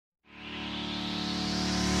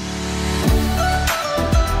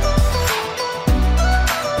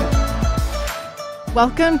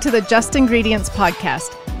Welcome to the Just Ingredients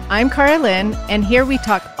podcast. I'm Colin, and here we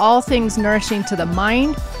talk all things nourishing to the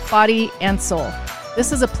mind, body, and soul.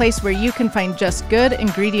 This is a place where you can find just good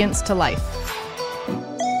ingredients to life.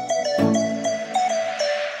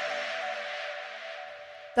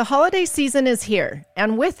 The holiday season is here,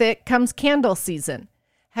 and with it comes candle season.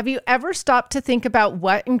 Have you ever stopped to think about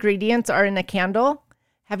what ingredients are in a candle?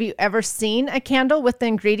 Have you ever seen a candle with the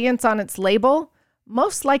ingredients on its label?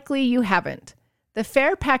 Most likely you haven't. The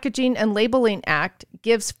Fair Packaging and Labeling Act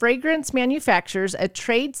gives fragrance manufacturers a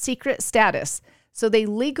trade secret status, so they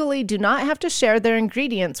legally do not have to share their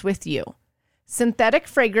ingredients with you. Synthetic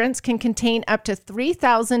fragrance can contain up to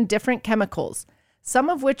 3,000 different chemicals, some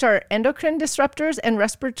of which are endocrine disruptors and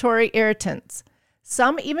respiratory irritants.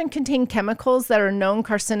 Some even contain chemicals that are known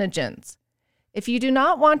carcinogens. If you do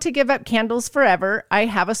not want to give up candles forever, I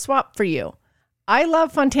have a swap for you. I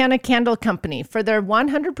love Fontana Candle Company for their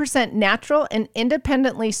 100% natural and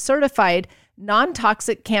independently certified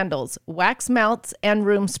non-toxic candles, wax melts, and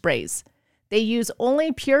room sprays. They use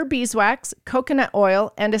only pure beeswax, coconut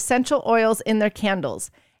oil, and essential oils in their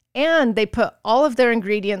candles, and they put all of their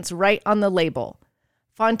ingredients right on the label.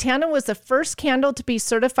 Fontana was the first candle to be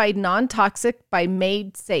certified non-toxic by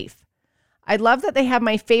Made Safe. I love that they have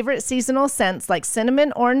my favorite seasonal scents like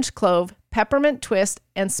cinnamon orange clove, peppermint twist,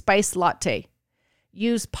 and spice latte.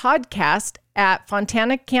 Use podcast at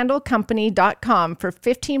fontanacandlecompany.com for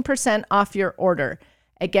 15% off your order.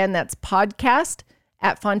 Again, that's podcast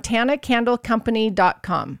at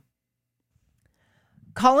fontanacandlecompany.com.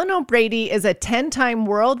 Colin O'Brady is a 10-time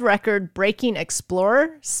world record breaking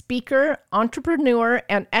explorer, speaker, entrepreneur,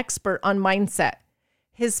 and expert on mindset.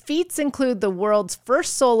 His feats include the world's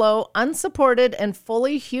first solo, unsupported, and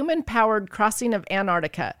fully human-powered crossing of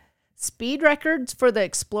Antarctica, speed records for the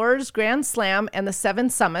Explorers Grand Slam and the Seven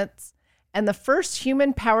Summits, and the first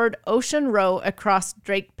human-powered ocean row across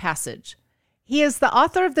Drake Passage. He is the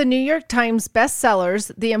author of the New York Times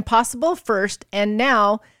bestsellers, The Impossible First, and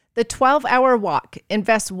now The 12-Hour Walk.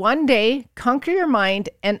 Invest one day, conquer your mind,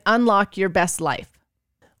 and unlock your best life.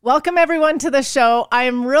 Welcome, everyone, to the show. I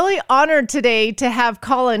am really honored today to have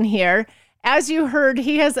Colin here. As you heard,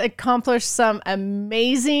 he has accomplished some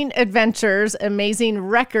amazing adventures, amazing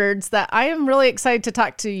records that I am really excited to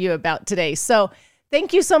talk to you about today. So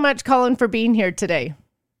thank you so much, Colin, for being here today.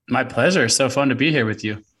 My pleasure. So fun to be here with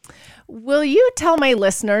you. Will you tell my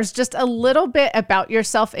listeners just a little bit about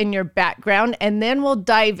yourself and your background, and then we'll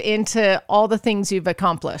dive into all the things you've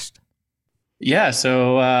accomplished? Yeah.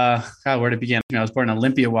 So, where to begin? I was born in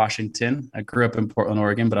Olympia, Washington. I grew up in Portland,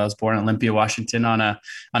 Oregon, but I was born in Olympia, Washington on a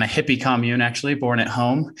hippie commune, actually born at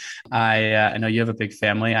home. I know you have a big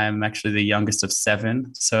family. I'm actually the youngest of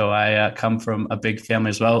seven. So I come from a big family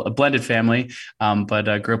as well, a blended family,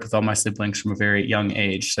 but grew up with all my siblings from a very young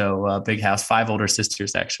age. So big house, 5 older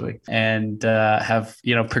sisters, actually, and have,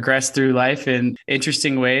 progressed through life in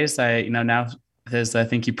interesting ways. Now, as I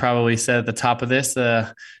think you probably said at the top of this,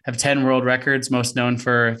 have 10 world records, most known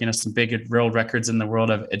for, some big world records in the world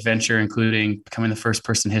of adventure, including becoming the first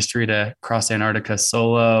person in history to cross Antarctica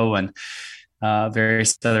solo and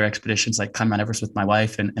various other expeditions like climb Mount Everest with my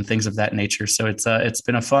wife and things of that nature. So it's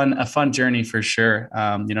been a fun journey for sure.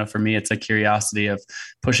 For me, it's a curiosity of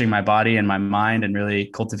pushing my body and my mind and really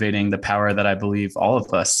cultivating the power that I believe all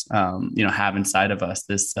of us, have inside of us,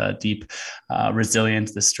 this deep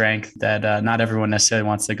resilience, the strength that not everyone necessarily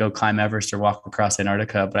wants to go climb Everest or walk across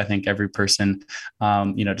Antarctica, but I think every person,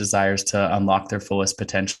 desires to unlock their fullest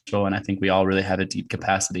potential. And I think we all really have a deep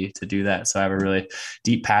capacity to do that. So I have a really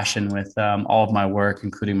deep passion with all of my work,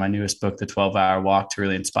 including my newest book, The 12-Hour Walk, to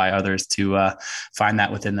really inspire others to find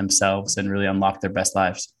that within themselves and really unlock their best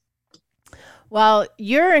lives. Well,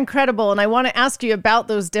 you're incredible, and I want to ask you about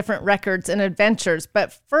those different records and adventures.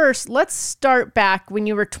 But first, let's start back when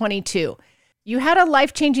you were 22. You had a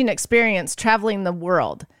life-changing experience traveling the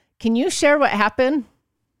world. Can you share what happened?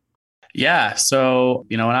 Yeah. So,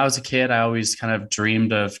 when I was a kid, I always kind of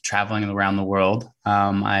dreamed of traveling around the world.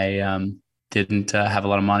 I didn't have a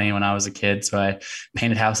lot of money when I was a kid. So I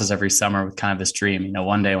painted houses every summer with kind of this dream,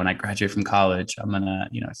 one day when I graduate from college, I'm going to,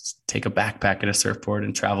 take a backpack and a surfboard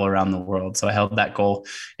and travel around the world. So I held that goal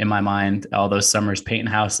in my mind all those summers, painting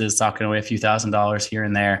houses, socking away a few $1,000s here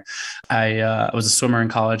and there. I was a swimmer in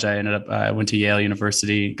college. I went to Yale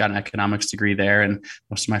University, got an economics degree there. And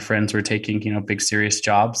most of my friends were taking, big serious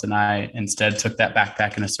jobs. And I instead took that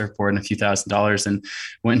backpack and a surfboard and a few $1,000s and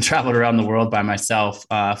went and traveled around the world by myself,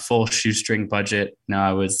 full shoestring surfing budget.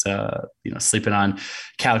 I was, sleeping on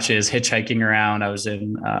couches, hitchhiking around. I was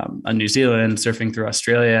in New Zealand, surfing through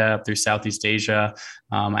Australia, through Southeast Asia.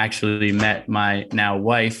 I actually met my now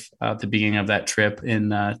wife at the beginning of that trip in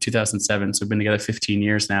 2007. So we've been together 15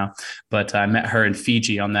 years now, but I met her in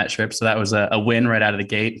Fiji on that trip. So that was a win right out of the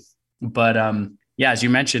gate. But yeah, as you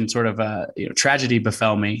mentioned, sort of tragedy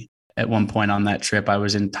befell me at one point on that trip. I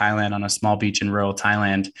was in Thailand on a small beach in rural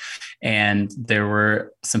Thailand, and there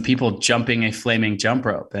were some people jumping a flaming jump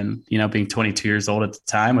rope. And, being 22 years old at the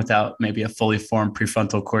time without maybe a fully formed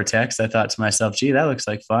prefrontal cortex, I thought to myself, gee, that looks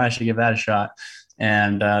like fun. I should give that a shot.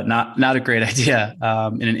 And not a great idea.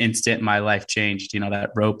 In an instant, my life changed.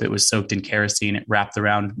 That rope, it was soaked in kerosene. It wrapped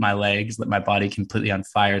around my legs, lit my body completely on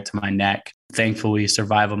fire to my neck. Thankfully,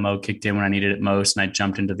 survival mode kicked in when I needed it most, and I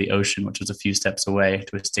jumped into the ocean, which was a few steps away,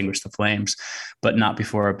 to extinguish the flames, but not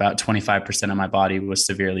before about 25% of my body was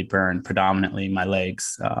severely burned, predominantly my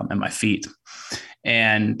legs and my feet.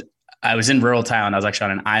 And I was in rural Thailand. I was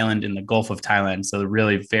actually on an island in the Gulf of Thailand. So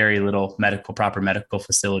really very little proper medical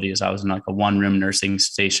facilities. I was in like a 1-room nursing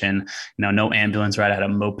station, no ambulance ride. I had a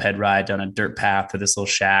moped ride down a dirt path to this little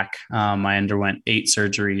shack. I underwent 8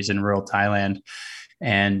 surgeries in rural Thailand.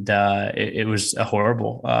 And it was a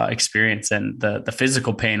horrible experience. And the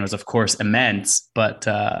physical pain was, of course, immense, but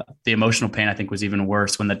the emotional pain, I think, was even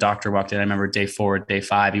worse when the doctor walked in. I remember day 4, day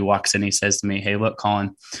 5, he walks in, he says to me, "Hey, look,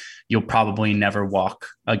 Colin, you'll probably never walk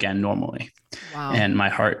again normally." Wow. And my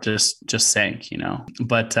heart just sank,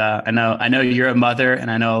 but I know you're a mother,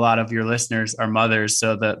 and I know a lot of your listeners are mothers.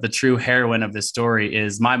 So the true heroine of this story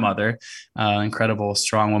is my mother, incredible,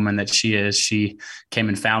 strong woman that she is. She came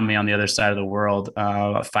and found me on the other side of the world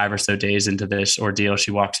 5 or so days into this ordeal.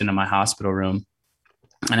 She walks into my hospital room,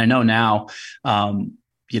 and I know now,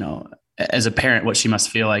 as a parent, what she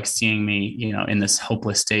must feel like seeing me, in this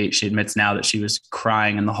hopeless state. She admits now that she was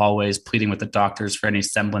crying in the hallways, pleading with the doctors for any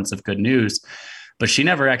semblance of good news, but she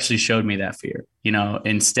never actually showed me that fear.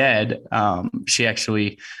 Instead, she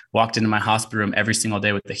actually walked into my hospital room every single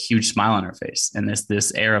day with a huge smile on her face and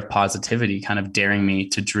this air of positivity, kind of daring me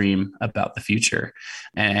to dream about the future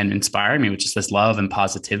and inspiring me with just this love and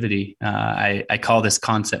positivity. I call this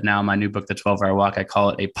concept now in my new book, The 12-Hour Walk, I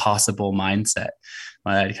call it a possible mindset.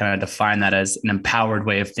 I kind of define that as an empowered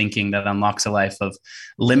way of thinking that unlocks a life of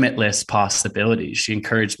limitless possibilities. She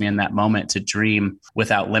encouraged me in that moment to dream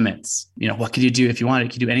without limits. What could you do if you wanted? You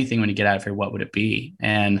could do anything when you get out of here. What would it be?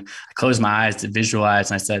 And I closed my eyes to visualize,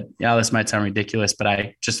 and I said, yeah, this might sound ridiculous, but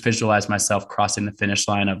I just visualized myself crossing the finish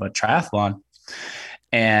line of a triathlon.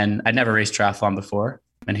 And I'd never raced triathlon before.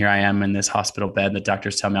 And here I am in this hospital bed. The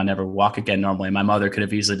doctors tell me I'll never walk again normally. My mother could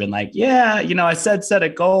have easily been like, yeah, I said set a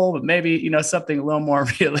goal, but maybe, something a little more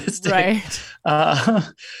realistic. Right.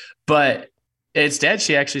 But instead,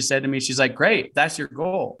 she actually said to me, she's like, great, that's your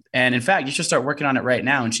goal. And in fact, you should start working on it right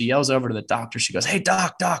now. And she yells over to the doctor. She goes, hey,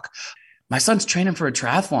 doc, my son's training for a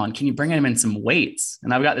triathlon. Can you bring him in some weights?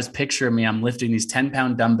 And I've got this picture of me. I'm lifting these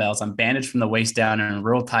 10-pound dumbbells. I'm bandaged from the waist down in a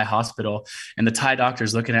rural Thai hospital. And the Thai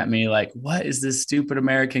doctor's looking at me like, what is this stupid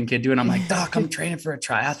American kid doing? I'm like, doc, I'm training for a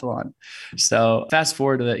triathlon. So fast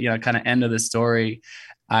forward to the, kind of end of the story.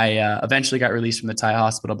 I eventually got released from the Thai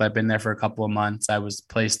hospital, but I've been there for a couple of months. I was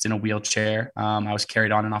placed in a wheelchair. I was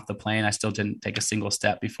carried on and off the plane. I still didn't take a single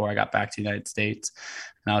step before I got back to the United States.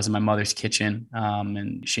 And I was in my mother's kitchen,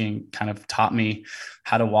 and she kind of taught me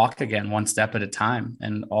how to walk again, one step at a time.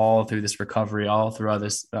 And all through this recovery, all through all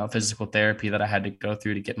this physical therapy that I had to go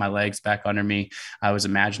through to get my legs back under me, I was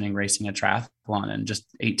imagining racing a triathlon. And just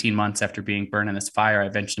 18 months after being burned in this fire, I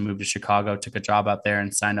eventually moved to Chicago, took a job out there,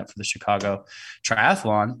 and signed up for the Chicago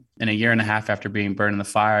Triathlon. And a year and a half after being burned in the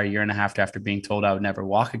fire, a year and a half after being told I would never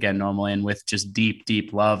walk again normally, and with just deep,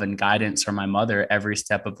 deep love and guidance from my mother every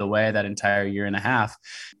step of the way, that entire year and a half,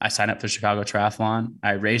 I signed up for the Chicago Triathlon.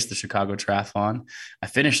 I raced the Chicago Triathlon. I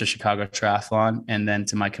finished the Chicago Triathlon. And then,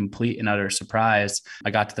 to my complete and utter surprise,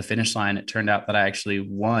 I got to the finish line. It turned out that I actually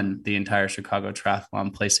won the entire Chicago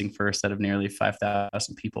Triathlon, placing first out of nearly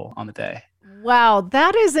 5,000 people on the day. Wow,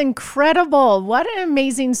 that is incredible. What an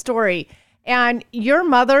amazing story. And your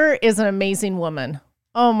mother is an amazing woman.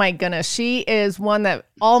 Oh my goodness. She is one that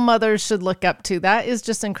all mothers should look up to. That is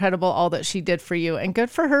just incredible, all that she did for you. And good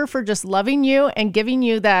for her for just loving you and giving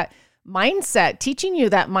you that mindset, teaching you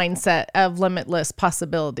that mindset of limitless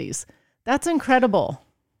possibilities. That's incredible.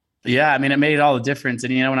 Yeah, I mean, it made all the difference.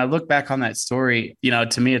 And, when I look back on that story,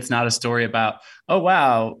 to me, it's not a story about, oh,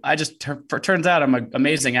 wow, I just turns out I'm an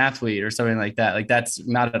amazing athlete or something like that. Like, that's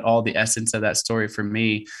not at all the essence of that story for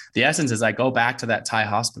me. The essence is I go back to that Thai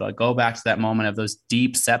hospital. I go back to that moment of those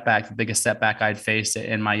deep setbacks, the biggest setback I'd faced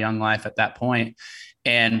in my young life at that point,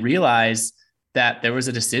 and realize that there was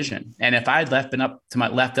a decision. And if I had left up to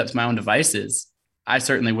my own devices, I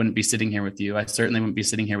certainly wouldn't be sitting here with you. I certainly wouldn't be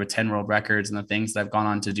sitting here with 10 world records and the things that I've gone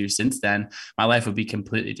on to do since then. My life would be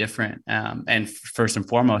completely different. And first and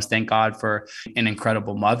foremost, thank God for an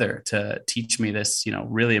incredible mother to teach me this,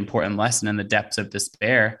 really important lesson in the depths of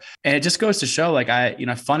despair. And it just goes to show, like, I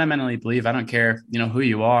fundamentally believe, I don't care, who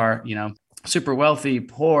you are, super wealthy,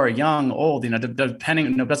 poor, young, old,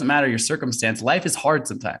 depending, it doesn't matter your circumstance. Life is hard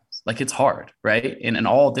sometimes. Like, it's hard, right? In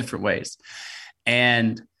all different ways.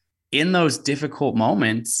 And in those difficult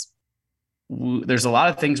moments, there's a lot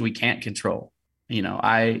of things we can't control.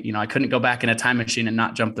 I couldn't go back in a time machine and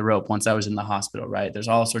not jump the rope once I was in the hospital, right? There's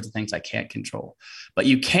all sorts of things I can't control, but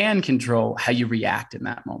you can control how you react in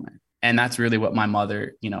that moment. And that's really what my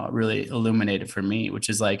mother, really illuminated for me, which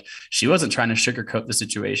is like, she wasn't trying to sugarcoat the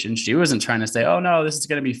situation. She wasn't trying to say, oh no, this is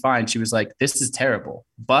going to be fine. She was like, this is terrible,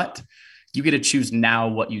 but you get to choose now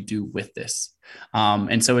what you do with this.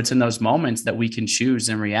 And so it's in those moments that we can choose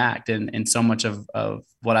and react. And so much of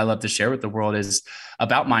what I love to share with the world is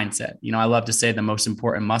about mindset. I love to say the most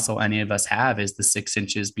important muscle any of us have is the 6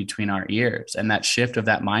 inches between our ears. And that shift of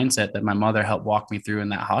that mindset that my mother helped walk me through in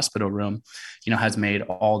that hospital room, has made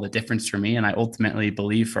all the difference for me. And I ultimately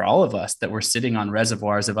believe for all of us that we're sitting on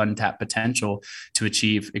reservoirs of untapped potential to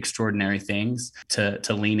achieve extraordinary things, to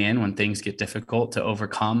lean in when things get difficult, to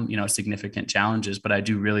overcome, significant challenges. But I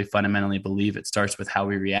do really fundamentally believe it starts with how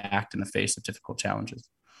we react in the face of difficult challenges.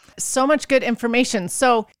 So much good information.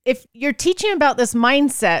 So if you're teaching about this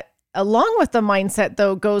mindset, along with the mindset,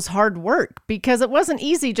 though, goes hard work, because it wasn't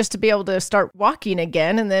easy just to be able to start walking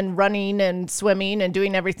again and then running and swimming and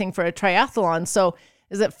doing everything for a triathlon. So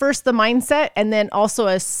is it first the mindset and then also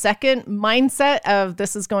a second mindset of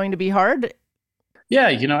this is going to be hard? Yeah,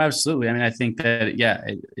 absolutely. I mean, I think that,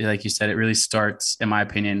 like you said, it really starts, in my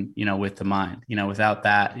opinion, with the mind. Without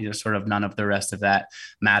that, sort of none of the rest of that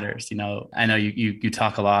matters. I know you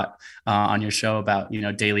talk a lot on your show about,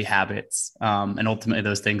 daily habits. And ultimately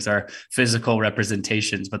those things are physical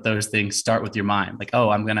representations, but those things start with your mind. Like,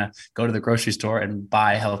 oh, I'm going to go to the grocery store and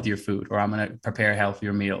buy healthier food, or I'm going to prepare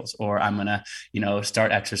healthier meals, or I'm going to,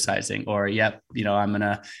 start exercising, or,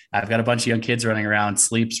 I've got a bunch of young kids running around.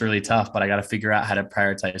 Sleep's really tough, but I got to figure out how to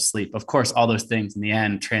prioritize sleep. Of course, all those things in the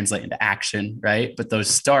end translate into action, right? But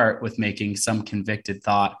those start with making some convicted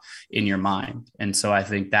thought in your mind. And so I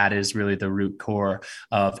think that is really the root core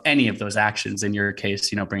of any of those actions. In your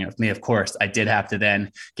case, bringing it up with me, of course, I did have to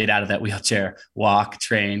then get out of that wheelchair, walk,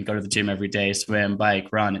 train, go to the gym every day, swim, bike,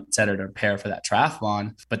 run, et cetera, to prepare for that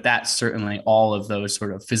triathlon. But that's certainly all of those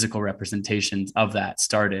sort of physical representations of that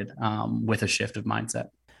started with a shift of mindset.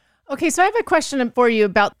 Okay, so I have a question for you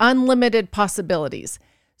about unlimited possibilities.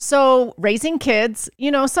 So raising kids,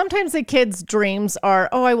 sometimes the kids' dreams are,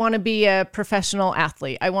 oh, I want to be a professional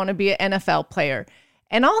athlete. I want to be an NFL player.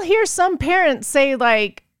 And I'll hear some parents say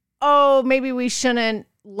like, oh, maybe we shouldn't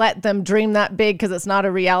let them dream that big because it's not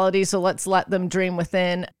a reality. So let's let them dream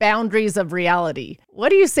within boundaries of reality. What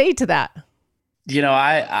do you say to that?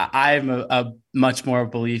 I'm a much more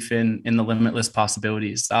belief in the limitless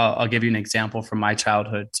possibilities. I'll give you an example from my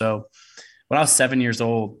childhood. So when I was 7 years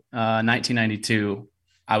old, 1992,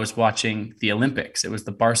 I was watching the Olympics. It was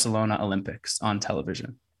the Barcelona Olympics on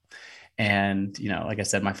television. And, like I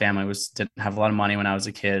said, my family didn't have a lot of money when I was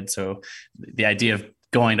a kid. So the idea of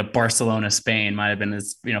going to Barcelona, Spain might have been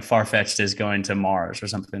as, far-fetched as going to Mars or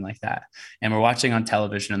something like that. And we're watching on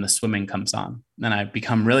television and the swimming comes on. And I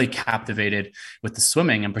become really captivated with the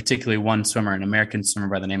swimming, and particularly one swimmer, an American swimmer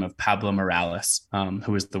by the name of Pablo Morales,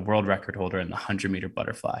 who was the world record holder in the 100-meter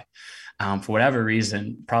butterfly. For whatever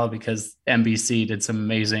reason, probably because NBC did some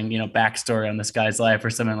amazing, backstory on this guy's life or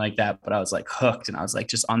something like that. But I was like hooked, and I was like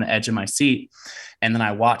just on the edge of my seat. And then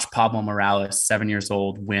I watched Pablo Morales, 7 years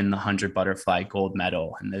old, win the 100 butterfly gold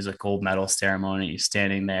medal. And there's a gold medal ceremony. He's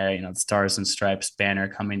standing there, the Stars and Stripes banner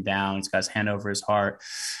coming down. He's got his hand over his heart.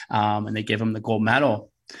 And they give him the gold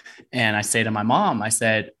medal. And I say to my mom, I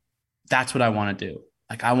said, that's what I want to do.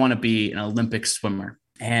 Like, I want to be an Olympic swimmer.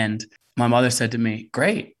 And my mother said to me,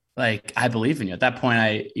 great. Like, I believe in you. At that point,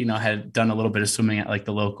 I, had done a little bit of swimming at like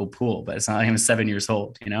the local pool, but it's not like I was 7 years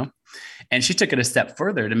old, And she took it a step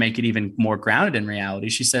further to make it even more grounded in reality.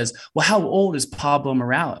 She says, well, how old is Pablo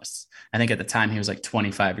Morales? I think at the time he was like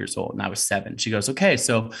 25 years old and I was 7. She goes, okay,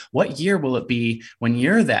 so what year will it be when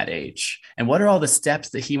you're that age? And what are all the steps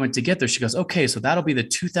that he went to get there? She goes, okay, so that'll be the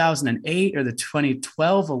 2008 or the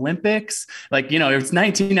 2012 Olympics. Like, it was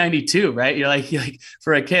 1992, right? You're like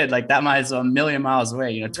for a kid, like that might as well a million miles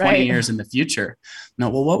away, 20 right. years in the future. No,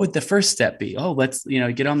 well, what would the first step be? Oh, let's,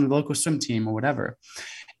 get on the local swim team or whatever.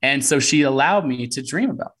 And so she allowed me to dream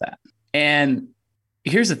about that. And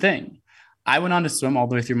here's the thing. I went on to swim all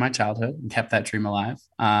the way through my childhood and kept that dream alive.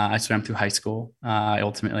 I swam through high school. I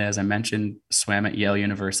ultimately, as I mentioned, swam at Yale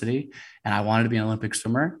University, and I wanted to be an Olympic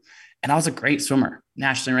swimmer. And I was a great swimmer,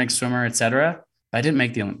 nationally ranked swimmer, et cetera. But I didn't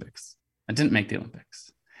make the Olympics. I didn't make the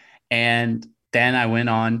Olympics. And then I went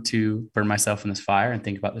on to burn myself in this fire and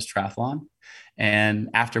think about this triathlon. And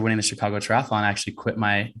after winning the Chicago Triathlon, I actually quit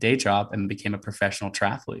my day job and became a professional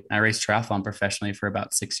triathlete. I raced triathlon professionally for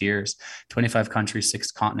about 6 years, 25 countries,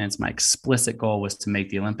 6 continents. My explicit goal was to make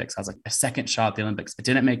the Olympics. I was like, a second shot at the Olympics. I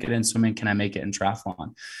didn't make it in swimming. Can I make it in triathlon?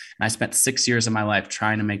 And I spent 6 years of my life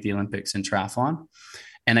trying to make the Olympics in triathlon.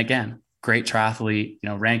 And again, great triathlete,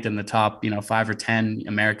 ranked in the top, 5 or 10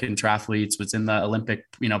 American triathletes, was in the Olympic,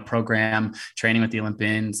 program, training with the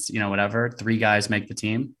Olympians, whatever. 3 guys make the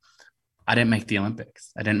team. I didn't make the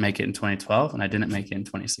Olympics. I didn't make it in 2012 and I didn't make it in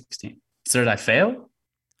 2016. So did I fail?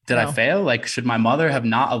 Did I fail? Like, should my mother have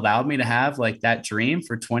not allowed me to have like that dream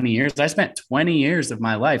for 20 years? I spent 20 years of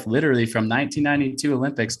my life, literally from 1992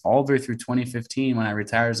 Olympics all the way through 2015 when I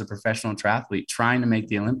retired as a professional triathlete, trying to make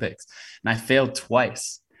the Olympics. And I failed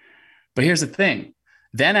twice. But here's the thing.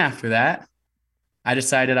 Then after that, I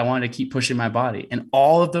decided I wanted to keep pushing my body. And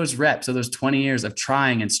all of those reps of those 20 years of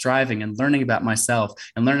trying and striving and learning about myself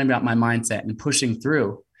and learning about my mindset and pushing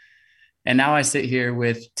through. And now I sit here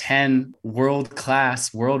with 10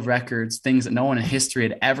 world-class world records, things that no one in history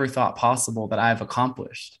had ever thought possible that I've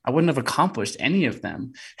accomplished. I wouldn't have accomplished any of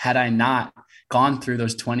them had I not gone through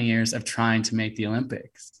those 20 years of trying to make the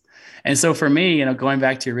Olympics. And so for me, going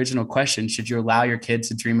back to your original question, should you allow your kids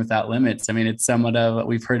to dream without limits? I mean, it's somewhat of,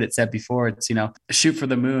 we've heard it said before, it's, shoot for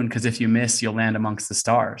the moon, because if you miss, you'll land amongst the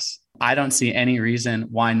stars. I don't see any reason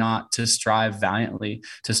why not to strive valiantly,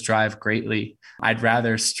 to strive greatly. I'd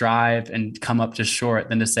rather strive and come up just short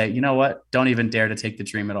than to say, you know what, don't even dare to take the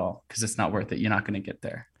dream at all, because it's not worth it. You're not going to get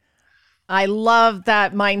there. I love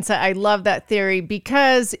that mindset. I love that theory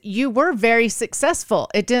because you were very successful.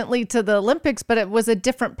 It didn't lead to the Olympics, but it was a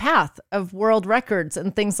different path of world records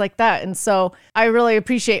and things like that. And so I really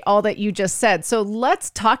appreciate all that you just said. So let's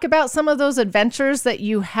talk about some of those adventures that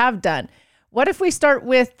you have done. What if we start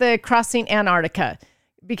with the crossing Antarctica?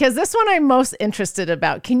 Because this one I'm most interested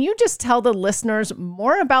about. Can you just tell the listeners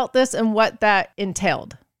more about this and what that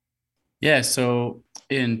entailed? Yeah, so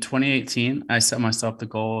in 2018, I set myself the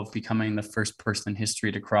goal of becoming the first person in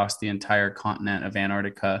history to cross the entire continent of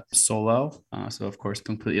Antarctica solo. So, of course,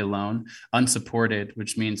 completely alone, unsupported,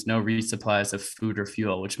 which means no resupplies of food or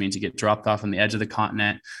fuel, which means you get dropped off on the edge of the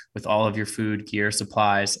continent with all of your food, gear,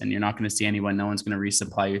 supplies, and you're not going to see anyone. No one's going to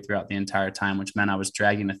resupply you throughout the entire time, which meant I was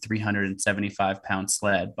dragging a 375-pound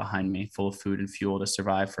sled behind me full of food and fuel to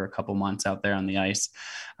survive for a couple months out there on the ice.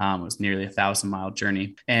 It was nearly 1,000-mile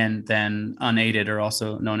journey. And then unaided, or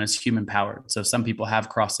also known as human powered. So some people have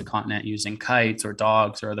crossed the continent using kites or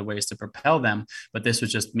dogs or other ways to propel them. But this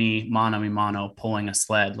was just me, mano a mano, pulling a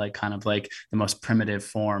sled, like kind of like the most primitive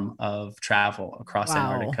form of travel across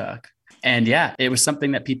Antarctica. And yeah, it was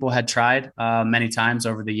something that people had tried many times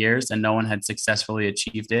over the years and no one had successfully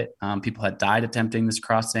achieved it. People had died attempting this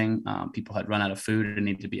crossing. People had run out of food and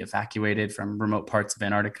needed to be evacuated from remote parts of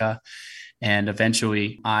Antarctica. And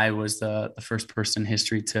eventually I was the first person in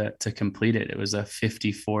history to complete it. It was a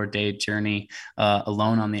 54-day journey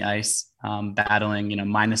alone on the ice, battling,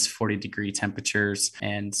 minus 40-degree temperatures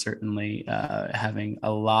and certainly having a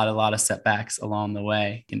lot of setbacks along the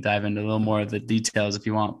way. You can dive into a little more of the details if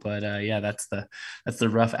you want, but yeah, that's the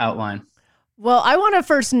rough outline. Well, I want to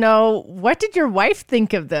first know, what did your wife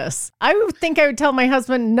think of this? I would think I would tell my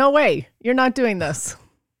husband, no way, you're not doing this.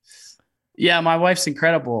 Yeah, my wife's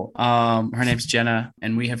incredible. Her name's Jenna,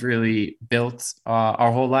 and we have really built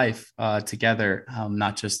our whole life together.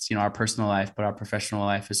 Not just our personal life, but our professional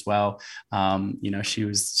life as well. She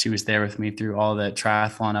was there with me through all the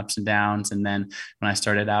triathlon ups and downs, and then when I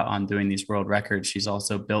started out on doing these world records, she's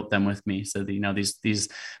also built them with me. So these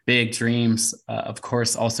big dreams, of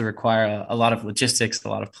course, also require a lot of logistics, a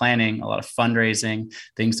lot of planning, a lot of fundraising,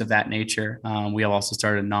 things of that nature. We have also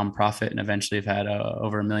started a nonprofit, and eventually have had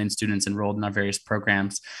over 1 million students enrolled in our various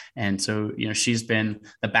programs. And so, she's been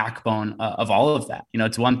the backbone of all of that.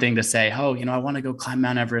 It's one thing to say, oh, I want to go climb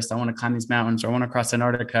Mount Everest. I want to climb these mountains, or I want to cross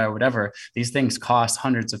Antarctica or whatever. These things cost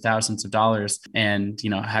hundreds of thousands of dollars, and,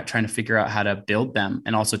 trying to figure out how to build them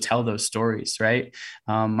and also tell those stories. Right.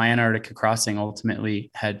 My Antarctica crossing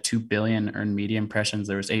ultimately had 2 billion earned media impressions.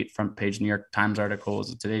 There was 8 front page New York Times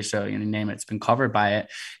articles, Today Show, you name it, it's been covered by it.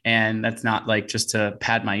 And that's not like just to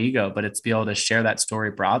pad my ego, but it's be able to share that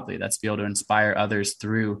story broadly. That's be able to inspire others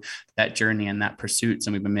through that journey and that pursuits.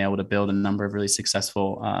 And we've been able to build a number of really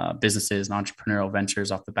successful businesses and entrepreneurial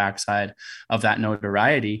ventures off the backside of that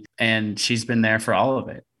notoriety. And she's been there for all of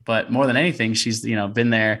it. but more than anything, she's, been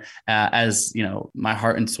there as, my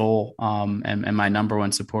heart and soul, and my number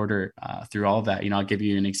one supporter through all of that. I'll give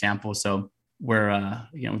you an example. So we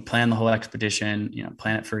plan the whole expedition,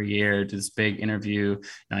 plan it for a year, do this big interview,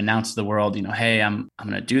 announce to the world, hey, I'm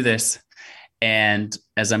going to do this. And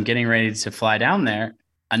as I'm getting ready to fly down there,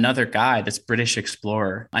 another guy, this British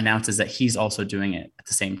explorer, announces that he's also doing it at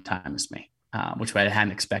the same time as me, which I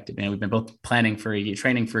hadn't expected. We've been both planning for a year,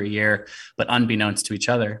 training for a year, but unbeknownst to each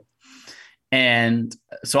other. And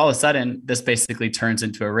so all of a sudden, this basically turns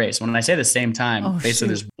into a race. When I say the same time, basically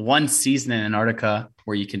there's one season in Antarctica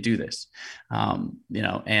where you can do this, and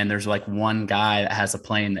there's like one guy that has a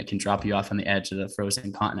plane that can drop you off on the edge of the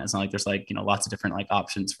frozen continent. It's not like there's lots of different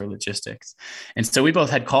options for logistics. And so we both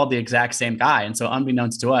had called the exact same guy. And so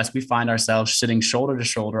unbeknownst to us, we find ourselves sitting shoulder to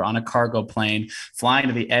shoulder on a cargo plane, flying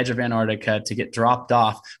to the edge of Antarctica to get dropped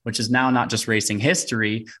off, which is now not just racing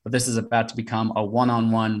history, but this is about to become a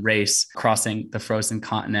one-on-one race crossing the frozen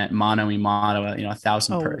continent, mano a mano, a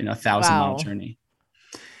thousand mile journey.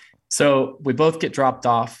 So we both get dropped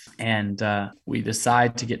off, and we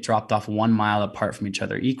decide to get dropped off 1 mile apart from each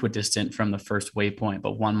other, equidistant from the first waypoint,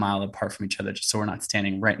 but 1 mile apart from each other, just so we're not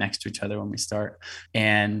standing right next to each other when we start.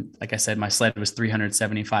 And like I said, my sled was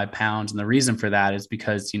 375 pounds. And the reason for that is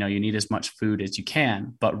because, you need as much food as you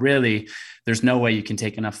can, but really there's no way you can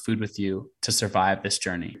take enough food with you to survive this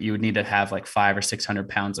journey. You would need to have like 500 or 600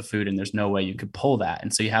 pounds of food, and there's no way you could pull that.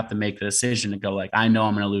 And so you have to make the decision to go I know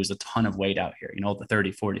I'm going to lose a ton of weight out here, the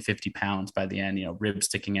 30, 40, 50 pounds by the end, ribs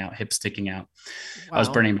sticking out, hips sticking out. Wow. I was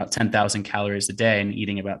burning about 10,000 calories a day and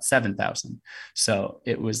eating about 7,000. So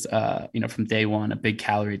it was, from day one, a big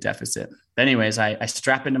calorie deficit. But anyways, I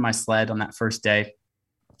strap into my sled on that first day,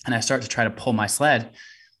 and I start to try to pull my sled.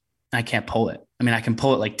 I can't pull it. I can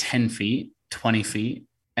pull it like 10 feet, 20 feet,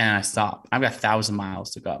 and I stop. I've got 1,000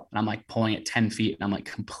 miles to go. And I'm pulling it 10 feet, and I'm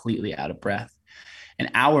completely out of breath. And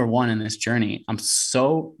hour one in this journey, I'm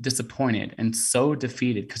so disappointed and so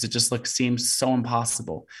defeated because it just seems so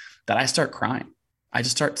impossible that I start crying. I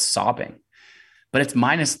just start sobbing. But it's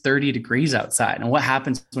minus 30 degrees outside. And what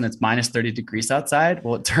happens when it's minus 30 degrees outside?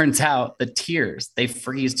 Well, it turns out the tears, they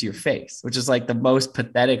freeze to your face, which is the most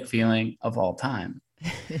pathetic feeling of all time.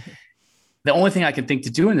 The only thing I could think to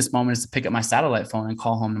do in this moment is to pick up my satellite phone and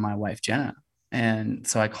call home to my wife, Jenna. And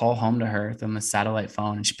so I call home to her on the satellite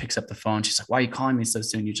phone, and she picks up the phone. She's like, "Why are you calling me so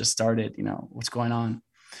soon? You just started, what's going on?"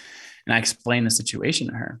 And I explain the situation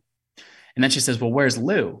to her. And then she says, "Well, where's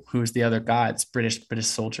Lou?" Who's the other guy? It's British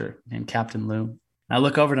soldier named Captain Lou. And I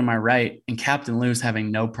look over to my right, and Captain Lou's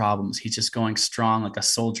having no problems. He's just going strong like a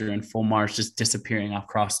soldier in full march, just disappearing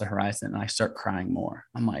across the horizon. And I start crying more.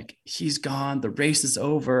 I'm like, he's gone. The race is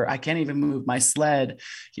over. I can't even move my sled.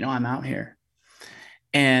 I'm out here.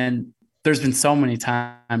 And there's been so many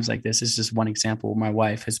times like this. It's just one example where my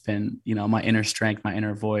wife has been, my inner strength, my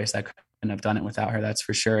inner voice. I couldn't have done it without her. That's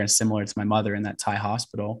for sure. And similar to my mother in that Thai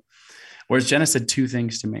hospital. Whereas Jenna said two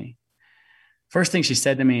things to me. First thing she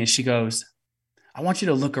said to me is she goes, "I want you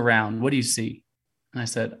to look around. What do you see?" And I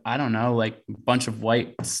said, "I don't know, a bunch of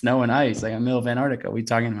white snow and ice, in the middle of Antarctica. What are you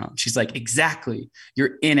talking about?" She's like, "Exactly.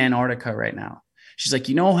 You're in Antarctica right now." She's like,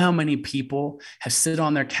 "You know how many people have sit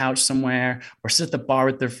on their couch somewhere or sit at the bar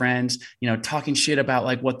with their friends, talking shit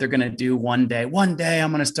about what they're going to do one day. One day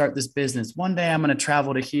I'm going to start this business. One day I'm going to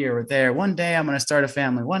travel to here or there. One day I'm going to start a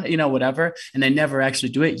family, whatever. And they never actually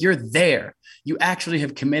do it. You're there. You actually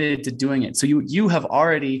have committed to doing it. So you have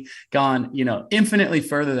already gone, infinitely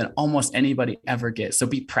further than almost anybody ever gets. So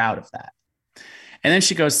be proud of that." And then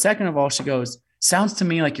she goes, second of all, she goes, "Sounds to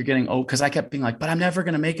me like you're getting old," because I kept being "But I'm never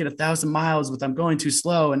going to make it 1,000 miles I'm going too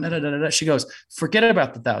slow." And She goes, "Forget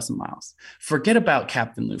about the 1,000 miles. Forget about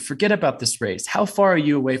Captain Lou. Forget about this race. How far are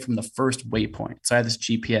you away from the first waypoint?" So I have this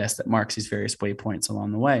GPS that marks these various waypoints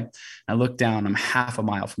along the way. I look down, I'm half a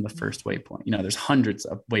mile from the first waypoint. There's hundreds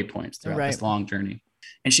of waypoints throughout this long journey.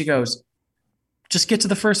 And she goes, "Just get to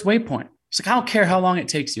the first waypoint." She's like, "I don't care how long it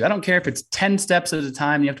takes you. I don't care if it's 10 steps at a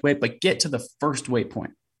time, you have to wait, but get to the first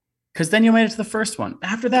waypoint. Because then you made it to the first one.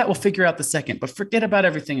 After that, we'll figure out the second, but forget about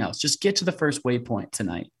everything else. Just get to the first waypoint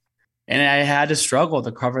tonight." And I had to struggle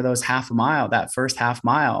to cover that first half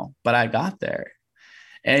mile, but I got there.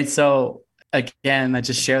 And so again, I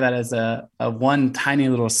just share that as a one tiny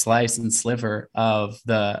little slice and sliver of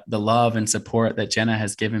the love and support that Jenna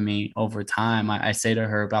has given me over time. I say to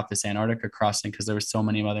her about this Antarctica crossing, because there were so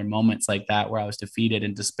many other moments like that where I was defeated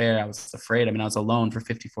in despair. I was afraid. I was alone for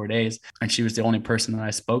 54 days, and she was the only person that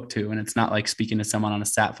I spoke to. And it's not like speaking to someone on a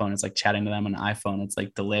sat phone. It's like chatting to them on an iPhone. It's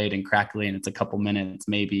delayed and crackly, and it's a couple minutes,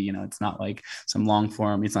 maybe, it's not like some long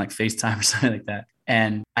form. It's not like FaceTime or something like that.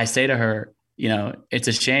 And I say to her, it's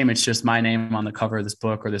a shame it's just my name on the cover of this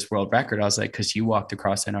book or this world record. I was like, because you walked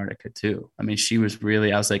across Antarctica too. I mean, she was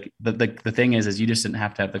really, I was like, the thing is you just didn't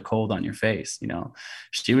have to have the cold on your face.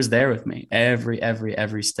 She was there with me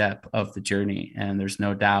every step of the journey. And there's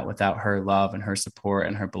no doubt without her love and her support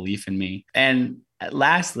and her belief in me. And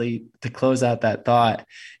lastly, to close out that thought,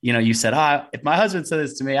 you said, if my husband said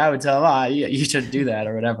this to me, I would tell him, you should do that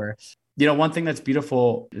or whatever. One thing that's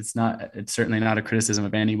beautiful, it's certainly not a criticism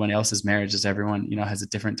of anyone else's marriage, as everyone, has a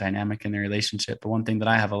different dynamic in their relationship. But one thing that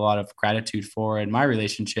I have a lot of gratitude for in my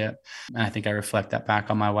relationship, and I think I reflect that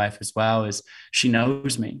back on my wife as well, is she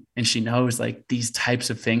knows me, and she knows like these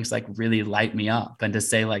types of things like really light me up. And to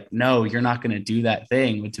say like, no, you're not going to do that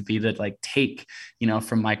thing, would to be that like take,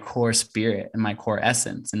 from my core spirit and my core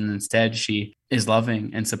essence. And instead she is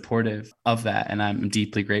loving and supportive of that. And I'm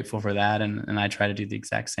deeply grateful for that. And I try to do the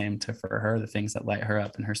exact same for her, the things that light her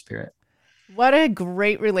up in her spirit. What a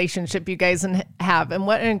great relationship you guys have. And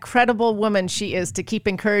what an incredible woman she is to keep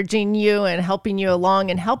encouraging you and helping you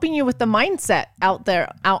along and helping you with the mindset out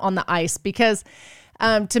on the ice. Because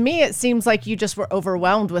to me, it seems like you just were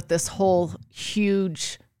overwhelmed with this whole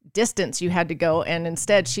huge distance you had to go. And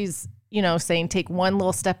instead she's saying take one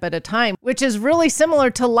little step at a time, which is really similar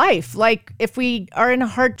to life. Like if we are in a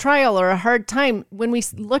hard trial or a hard time, when we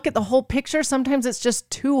look at the whole picture, sometimes it's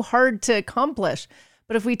just too hard to accomplish.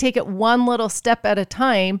 But if we take it one little step at a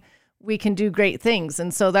time, we can do great things.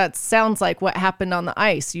 And so that sounds like what happened on the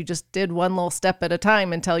ice. You just did one little step at a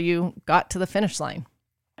time until you got to the finish line.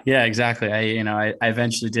 Yeah, exactly. I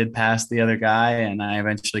eventually did pass the other guy, and I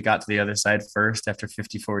eventually got to the other side first after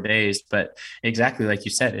 54 days. But exactly like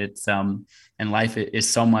you said, it's and life is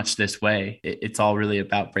so much this way. It's all really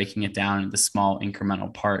about breaking it down into small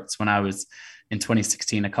incremental parts. When I was in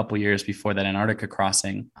 2016, a couple years before that Antarctica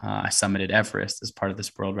crossing, I summited Everest as part of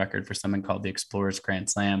this world record for something called the Explorers Grand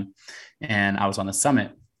Slam, and I was on the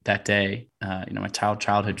summit that day. My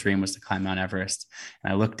childhood dream was to climb Mount Everest,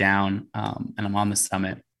 and I look down and I'm on the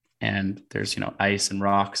summit. And there's, ice and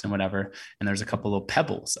rocks and whatever. And there's a couple little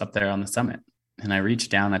pebbles up there on the summit. And I reach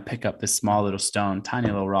down, I pick up this small little stone, tiny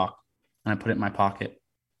little rock, and I put it in my pocket.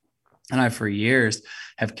 And I, for years,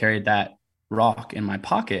 have carried that rock in my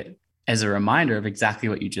pocket as a reminder of exactly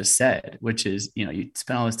what you just said, which is, you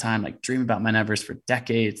spend all this time like dreaming about Mount Everest for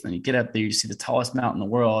decades. And then you get up there, you see the tallest mountain in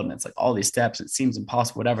the world. And it's like all these steps, it seems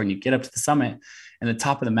impossible, whatever. And you get up to the summit, and the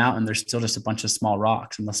top of the mountain, there's still just a bunch of small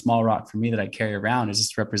rocks. And the small rock for me that I carry around is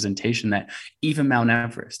just representation that even Mount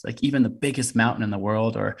Everest, like even the biggest mountain in the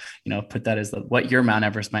world, or, put that as what your Mount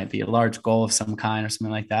Everest might be, a large goal of some kind or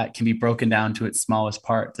something like that, can be broken down to its smallest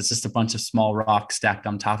part. That's just a bunch of small rocks stacked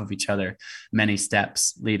on top of each other, many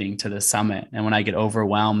steps leading to the summit. And when I get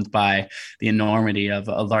overwhelmed by the enormity of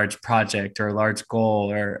a large project or a large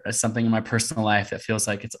goal or something in my personal life that feels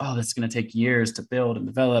like that's going to take years to build and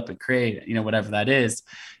develop and create, whatever that is,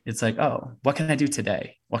 it's like, oh, what can I do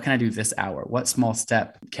today? What can I do this hour? What small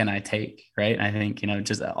step can I take? Right. And I think,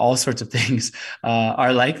 just all sorts of things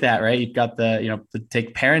are like that, right? You've got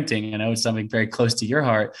take parenting, it's something very close to your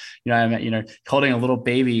heart. Holding a little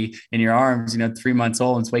baby in your arms, 3 months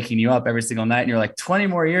old, and it's waking you up every single night. And you're like, 20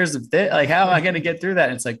 more years of this, like, how am I going to get through that?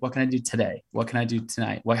 And it's like, what can I do today? What can I do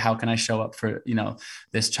tonight? How can I show up for,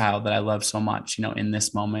 this child that I love so much, in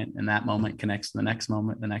this moment, and that moment connects to the next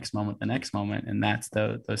moment, the next moment, the next moment. And that's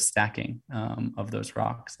those stacking of those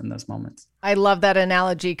rocks in those moments. I love that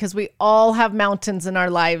analogy, because we all have mountains in our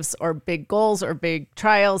lives, or big goals or big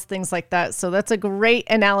trials, things like that. So that's a great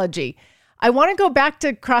analogy. I want to go back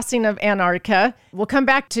to crossing of Antarctica. We'll come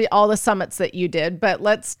back to all the summits that you did, but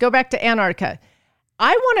let's go back to Antarctica.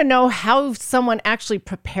 I want to know how someone actually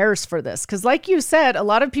prepares for this, because like you said, a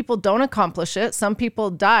lot of people don't accomplish it. Some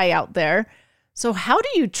people die out there. So how do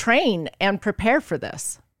you train and prepare for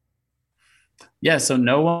this? Yeah, so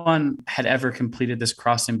no one had ever completed this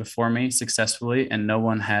crossing before me successfully, and no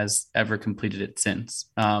one has ever completed it since.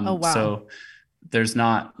 Oh, wow. So there's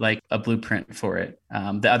not like a blueprint for it.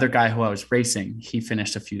 The other guy who I was racing, he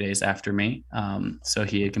finished a few days after me. So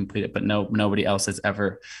he had completed, but nobody else has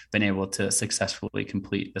ever been able to successfully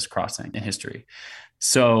complete this crossing in history.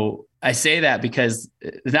 So I say that because,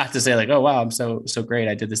 not to say like, oh, wow, I'm so great,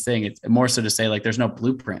 I did this thing. It's more so to say like, there's no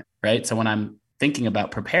blueprint, right? So when I'm thinking about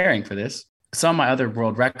preparing for this, some of my other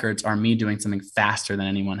world records are me doing something faster than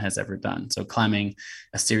anyone has ever done. So climbing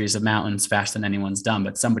a series of mountains faster than anyone's done,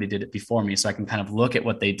 but somebody did it before me. So I can kind of look at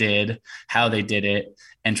what they did, how they did it,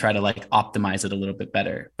 and try to like optimize it a little bit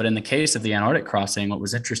better. But in the case of the Antarctic crossing, what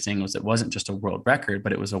was interesting was it wasn't just a world record,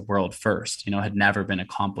 but it was a world first, had never been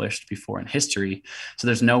accomplished before in history. So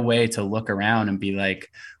there's no way to look around and be like,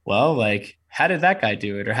 well, like, how did that guy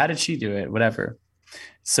do it? Or how did she do it? Whatever.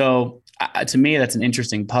 So to me, that's an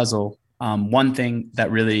interesting puzzle. One thing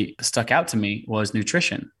that really stuck out to me was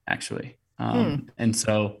nutrition, actually. Hmm. And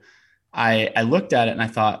so I looked at it and I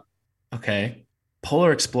thought, okay,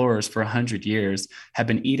 polar explorers for 100 years have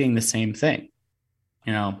been eating the same thing.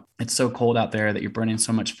 It's so cold out there that you're burning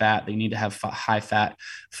so much fat that you need to have high fat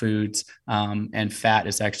foods. And fat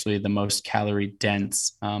is actually the most calorie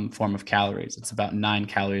dense form of calories. It's about 9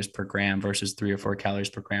 calories per gram versus 3 or 4 calories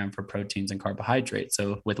per gram for proteins and carbohydrates.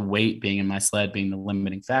 So with weight being in my sled being the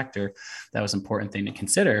limiting factor, that was an important thing to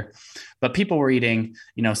consider. But people were eating,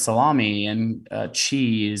 salami and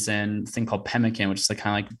cheese and a thing called pemmican, which is like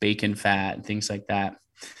kind of like bacon fat and things like that.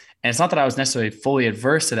 And it's not that I was necessarily fully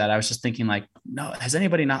adverse to that. I was just thinking like, no, has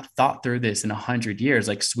anybody not thought through this in 100 years?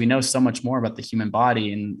 Like, so we know so much more about the human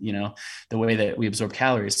body and, the way that we absorb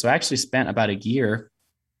calories. So I actually spent about a year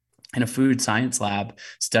in a food science lab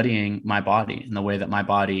studying my body and the way that my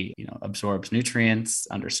body, absorbs nutrients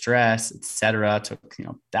under stress, et cetera. Took,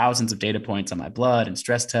 thousands of data points on my blood and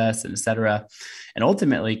stress tests and et cetera. And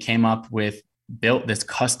ultimately came up with built this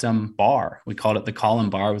custom bar. We called it the Colin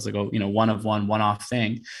bar. It was like a, one of one-off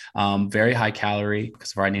thing, very high calorie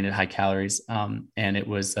because I needed high calories. And it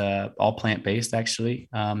was all plant-based actually,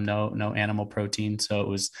 no animal protein. So it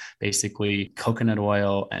was basically coconut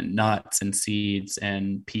oil and nuts and seeds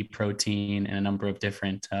and pea protein and a number of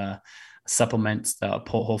different supplements,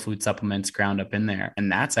 whole food supplements ground up in there. And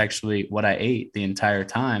that's actually what I ate the entire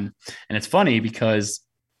time. And it's funny because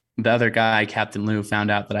the other guy, Captain Lou,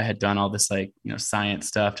 found out that I had done all this science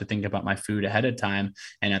stuff to think about my food ahead of time.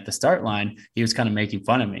 And at the start line, he was kind of making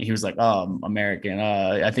fun of me. He was like, "Oh, I'm American.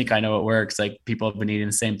 I think I know it works. Like people have been eating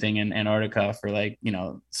the same thing in Antarctica for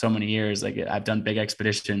so many years. Like I've done big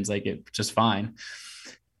expeditions, like it's just fine."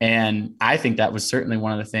 And I think that was certainly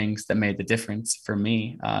one of the things that made the difference for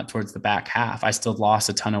me towards the back half. I still lost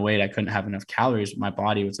a ton of weight. I couldn't have enough calories, but my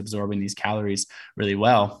body was absorbing these calories really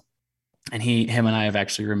well. And him and I have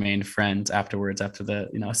actually remained friends afterwards, after the,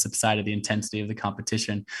 subsided the intensity of the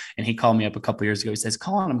competition. And he called me up a couple of years ago. He says,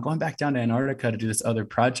 "Colin, I'm going back down to Antarctica to do this other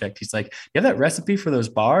project." He's like, "You have that recipe for those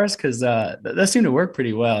bars? Cause that seemed to work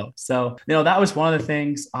pretty well." So, that was one of the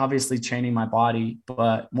things, obviously training my body,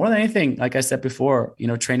 but more than anything, like I said before,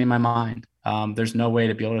 training my mind. There's no way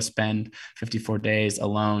to be able to spend 54 days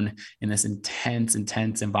alone in this intense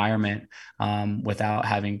environment without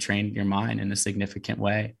having trained your mind in a significant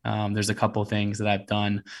way. There's a couple of things that I've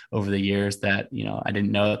done over the years that, I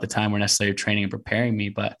didn't know at the time were necessarily training and preparing me,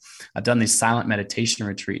 but I've done these silent meditation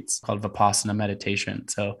retreats called Vipassana meditation.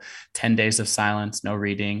 So 10 days of silence, no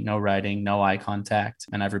reading, no writing, no eye contact.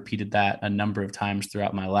 And I've repeated that a number of times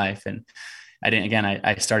throughout my life. And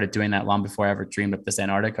I started doing that long before I ever dreamed of this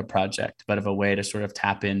Antarctica project, but of a way to sort of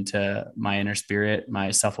tap into my inner spirit,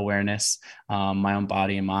 my self-awareness, my own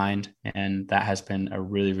body and mind. And that has been a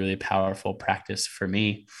really, really powerful practice for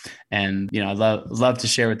me. And, I love to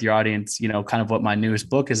share with your audience, kind of what my newest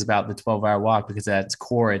book is about, the 12-hour walk, because at its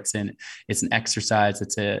core, it's an exercise.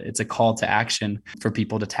 It's a call to action for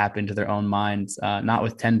people to tap into their own minds, not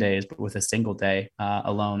with 10 days, but with a single day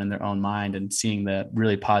alone in their own mind, and seeing the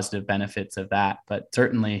really positive benefits of that. But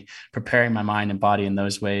certainly preparing my mind and body in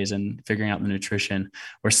those ways and figuring out the nutrition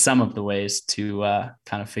were some of the ways to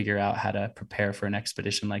kind of figure out how to prepare for an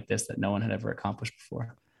expedition like this that no one had ever accomplished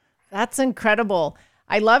before. That's incredible.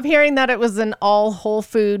 I love hearing that it was an all whole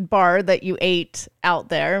food bar that you ate out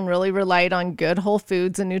there and really relied on good whole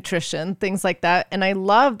foods and nutrition, things like that. And I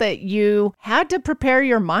love that you had to prepare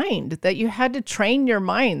your mind, that you had to train your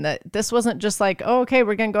mind, that this wasn't just like, "Oh, okay,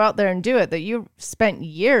 we're going to go out there and do it," that you spent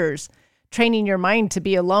years training your mind to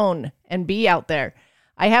be alone and be out there.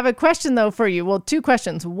 I have a question though for you. Well, two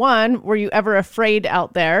questions. One, were you ever afraid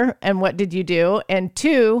out there and what did you do? And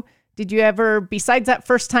two, did you ever, besides that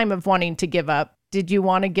first time of wanting to give up, did you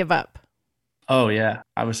want to give up? Oh yeah,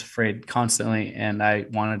 I was afraid constantly, and I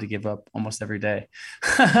wanted to give up almost every day.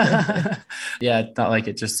 Yeah, it's not like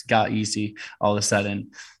it just got easy all of a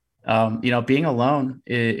sudden. Being alone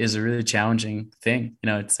is a really challenging thing.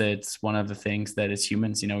 It's one of the things that as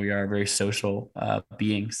humans, we are very social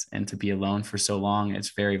beings, and to be alone for so long,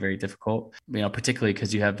 it's very, very difficult, particularly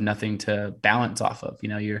because you have nothing to balance off of.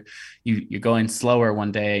 You're going slower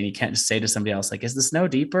one day and you can't just say to somebody else, like, "Is the snow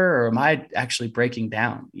deeper or am I actually breaking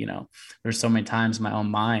down?" There's so many times in my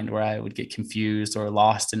own mind where I would get confused or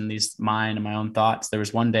lost in my own thoughts. There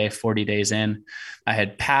was one day, 40 days in, I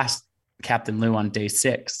had passed Captain Lou on day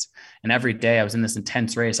 6. And every day I was in this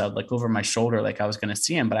intense race. I would look over my shoulder like I was going to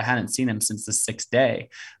see him, but I hadn't seen him since the 6th day.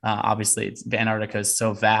 Obviously, Antarctica is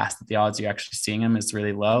so vast that the odds of you actually seeing him is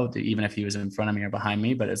really low, even if he was in front of me or behind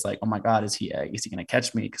me. But it's like, oh my God, is he going to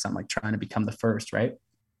catch me? Because I'm like trying to become the first, right?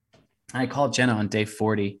 I called Jenna on day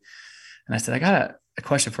 40 And I said, I got a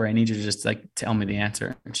question for you. I need you to just like tell me the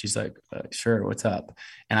answer. And she's like, sure, what's up?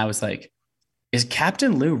 And I was like, is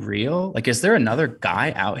Captain Lou real? Like, is there another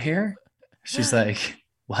guy out here? She's like,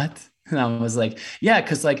 what? And I was like, yeah,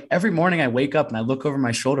 because like every morning I wake up and I look over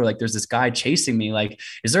my shoulder, like there's this guy chasing me. Like,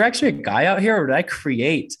 is there actually a guy out here, or did I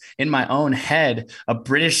create in my own head a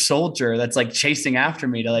British soldier that's like chasing after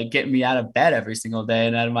me to like get me out of bed every single day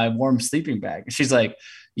and out of my warm sleeping bag? And she's like,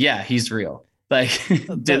 yeah, he's real. Like,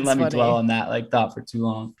 didn't That's let me dwell funny. on that like thought for too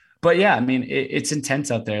long. But yeah, I mean, it's intense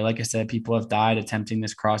out there. Like I said, people have died attempting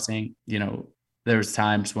this crossing. There was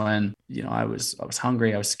times when I was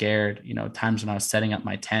hungry, I was scared. Times when I was setting up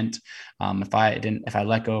my tent, if I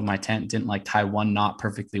let go of my tent, didn't like tie one knot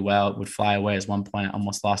perfectly well, it would fly away. At one point I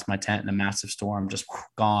almost lost my tent in a massive storm, just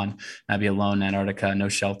gone, and I'd be alone in Antarctica, no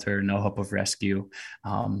shelter, no hope of rescue.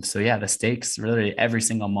 So yeah, the stakes really every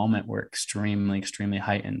single moment were extremely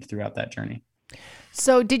heightened throughout that journey.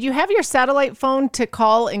 So, did you have your satellite phone to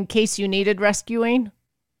call in case you needed rescuing?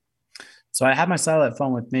 So I had my satellite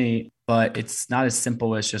phone with me, but it's not as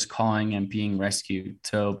simple as just calling and being rescued.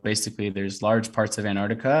 So basically, there's large parts of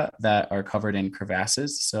Antarctica that are covered in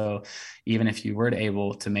crevasses. So even if you were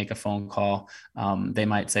able to make a phone call, they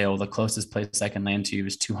might say, oh, the closest place I can land to you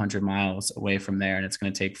is 200 miles away from there. And it's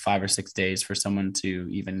going to take 5 or 6 days for someone to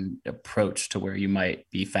even approach to where you might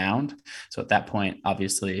be found. So at that point,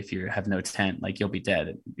 obviously, if you have no tent, like you'll be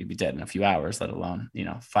dead. You'll be dead in a few hours, let alone,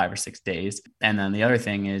 5 or 6 days. And then the other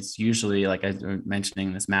thing is usually, like I was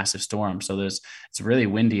mentioning, this massive storm. So it's really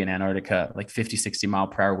windy in Antarctica, like 50, 60 mile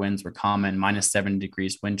per hour winds were common, -7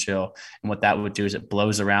 degrees wind chill. And what that would do is it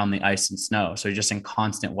blows around the ice and snow. So you're just in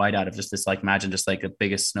constant whiteout of just this, like, imagine just like the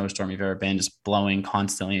biggest snowstorm you've ever been, just blowing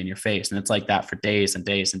constantly in your face. And it's like that for days and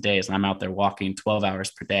days and days. And I'm out there walking 12 hours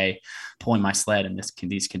per day, pulling my sled in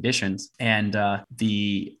these conditions. And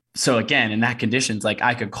so again, in that conditions, like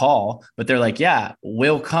I could call, but they're like, yeah,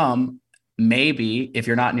 we'll come maybe if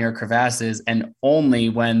you're not near crevasses and only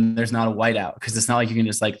when there's not a whiteout, because it's not like you can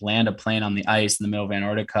just like land a plane on the ice in the middle of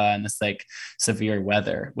Antarctica and this like severe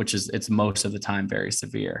weather, which is it's most of the time very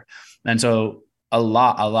severe. And so a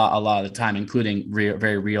lot of the time, including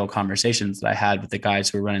very real conversations that I had with the guys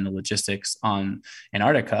who were running the logistics on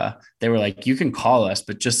Antarctica, they were like, you can call us,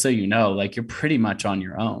 but just so you know, like you're pretty much on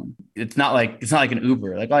your own. It's not like an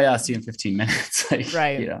Uber, like, oh yeah, I'll see you in 15 minutes. Like,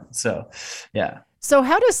 Right. So yeah. So,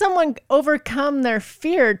 how does someone overcome their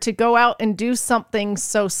fear to go out and do something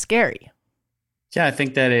so scary? Yeah, I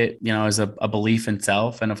think that it, is a belief in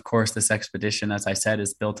self. And of course, this expedition, as I said,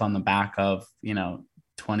 is built on the back of,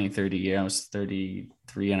 20, 30 years. I was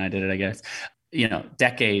 33 and I did it, I guess.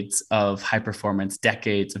 Decades of high performance,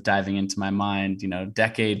 decades of diving into my mind,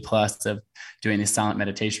 decade plus of doing these silent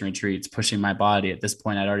meditation retreats, pushing my body. At this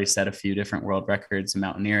point, I'd already set a few different world records in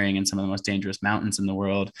mountaineering and some of the most dangerous mountains in the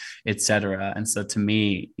world, et cetera. And so to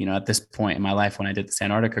me, at this point in my life, when I did this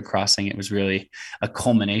Antarctica crossing, it was really a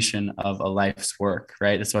culmination of a life's work,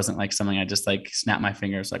 right? This wasn't like something I just like snapped my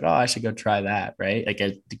fingers, like, oh, I should go try that, right? Like,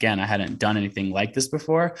 again, I hadn't done anything like this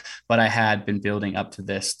before, but I had been building up to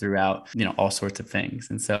this throughout, all sorts of things.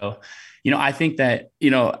 And so, I think that,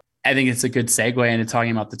 I think it's a good segue into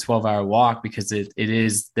talking about the 12-hour walk, because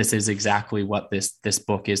this is exactly what this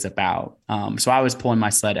book is about. So I was pulling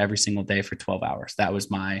my sled every single day for 12 hours. That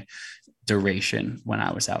was my duration when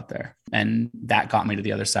I was out there. And that got me to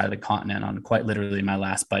the other side of the continent on quite literally my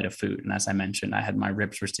last bite of food. And as I mentioned, I had my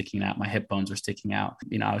ribs were sticking out, my hip bones were sticking out.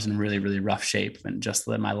 I was in really, really rough shape. And just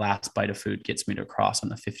my last bite of food gets me to cross on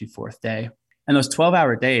the 54th day. And those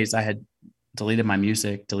 12-hour days, I had deleted my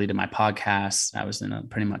music, deleted my podcasts. I was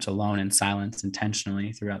pretty much alone in silence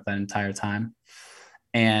intentionally throughout that entire time.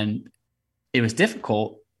 And it was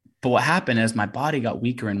difficult. But what happened is my body got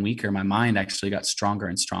weaker and weaker. My mind actually got stronger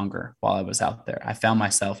and stronger while I was out there. I found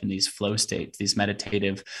myself in these flow states, these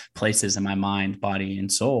meditative places in my mind, body,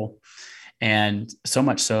 and soul. And so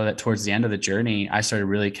much so that towards the end of the journey, I started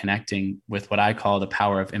really connecting with what I call the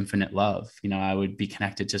power of infinite love. I would be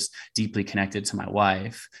connected, just deeply connected to my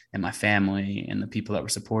wife and my family and the people that were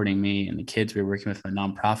supporting me and the kids we were working with in the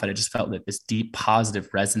nonprofit. I just felt that this deep, positive,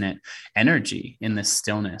 resonant energy in this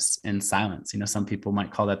stillness and silence. Some people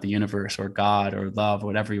might call that the universe or God or love, or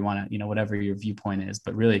whatever you want to, whatever your viewpoint is,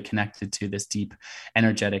 but really connected to this deep,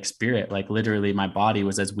 energetic spirit. Like literally my body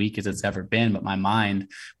was as weak as it's ever been, but my mind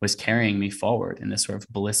was carrying me forward in this sort of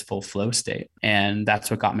blissful flow state. And that's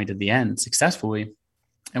what got me to the end successfully.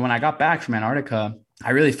 And when I got back from Antarctica,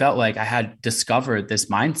 I really felt like I had discovered this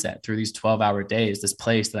mindset through these 12-hour days, this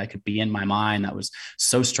place that I could be in my mind that was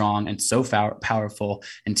so strong and so powerful.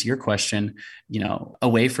 And to your question,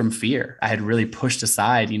 away from fear, I had really pushed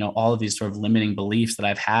aside, all of these sort of limiting beliefs that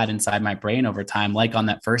I've had inside my brain over time. Like on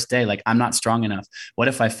that first day, like I'm not strong enough. What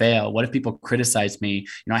if I fail? What if people criticize me?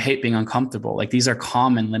 I hate being uncomfortable. Like these are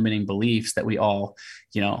common limiting beliefs that we all,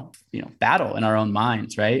 battle in our own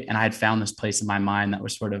minds. Right. And I had found this place in my mind that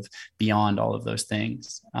was sort of beyond all of those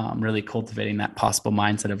things, really cultivating that possible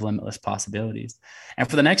mindset of limitless possibilities. And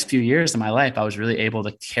for the next few years of my life, I was really able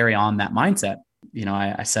to carry on that mindset.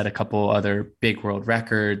 I set a couple other big world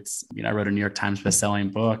records. I wrote a New York Times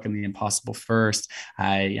bestselling book and The Impossible First.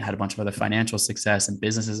 I had a bunch of other financial success and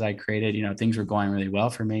businesses I created. Things were going really well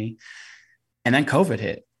for me. And then COVID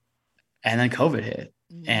hit.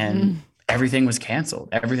 And everything was canceled.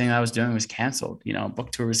 Everything I was doing was canceled.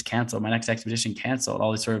 Book tour was canceled. My next expedition canceled.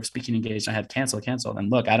 All these sort of speaking engagements I had canceled. And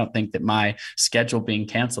look, I don't think that my schedule being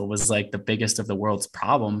canceled was like the biggest of the world's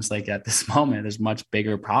problems. Like at this moment, there's much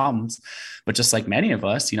bigger problems. But just like many of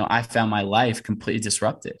us, I found my life completely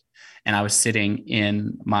disrupted. And I was sitting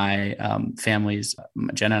in my family's,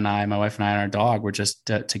 Jenna and I, my wife and I, and our dog were just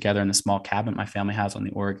together in the small cabin my family has on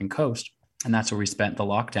the Oregon coast. And that's where we spent the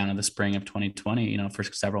lockdown of the spring of 2020, for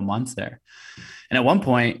several months there. And at one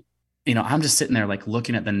point, I'm just sitting there like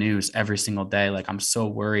looking at the news every single day. Like I'm so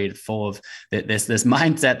worried, full of this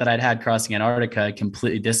mindset that I'd had crossing Antarctica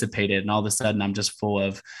completely dissipated. And all of a sudden I'm just full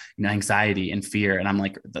of, anxiety and fear. And I'm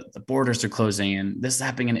like, the borders are closing and this is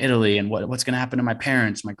happening in Italy. And what's going to happen to my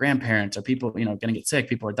parents, my grandparents? Are people, going to get sick?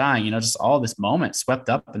 People are dying, just all this moment swept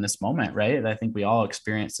up in this moment, right? That I think we all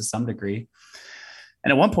experience to some degree.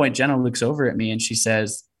 And at one point, Jenna looks over at me and she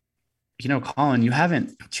says, Colin, you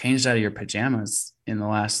haven't changed out of your pajamas in the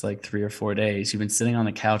last like 3 or 4 days. You've been sitting on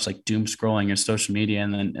the couch, like doom scrolling your social media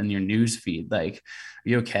and your news feed. Like, are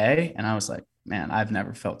you okay? And I was like, man, I've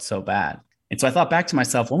never felt so bad. And so I thought back to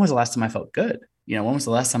myself, when was the last time I felt good? When was the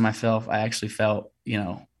last time I actually felt,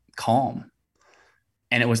 calm?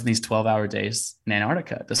 And it was in these 12-hour days in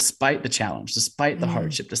Antarctica, despite the challenge, despite the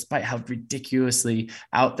hardship, despite how ridiculously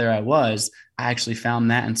out there I was, I actually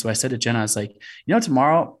found that. And so I said to Jenna, I was like,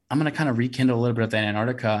 tomorrow I'm going to kind of rekindle a little bit of that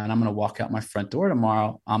Antarctica and I'm going to walk out my front door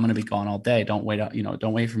tomorrow. I'm going to be gone all day. Don't wait,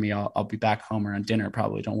 don't wait for me. I'll be back home around dinner.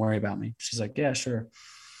 Probably. Don't worry about me. She's like, yeah, sure.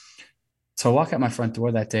 So I walk out my front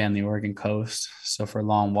door that day on the Oregon coast. So for a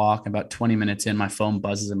long walk, about 20 minutes in, my phone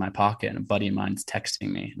buzzes in my pocket and a buddy of mine's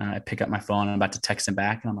texting me. And I pick up my phone and I'm about to text him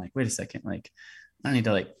back. And I'm like, wait a second. Like, I don't need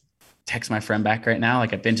to like text my friend back right now.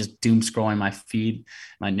 Like I've been just doom scrolling my feed,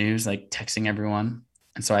 my news, like texting everyone.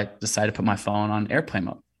 And so I decided to put my phone on airplane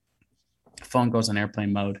mode. The phone goes on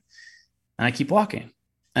airplane mode and I keep walking.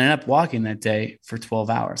 I ended up walking that day for 12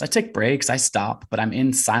 hours. I take breaks, I stop, but I'm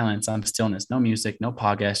in silence. I'm stillness, no music, no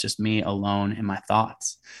podcast, just me alone in my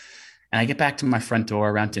thoughts. And I get back to my front door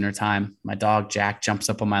around dinner time. My dog, Jack, jumps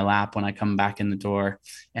up on my lap when I come back in the door.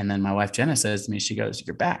 And then my wife, Jenna, says to me, she goes,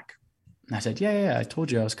 "You're back." And I said, yeah, I told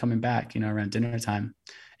you I was coming back, around dinner time.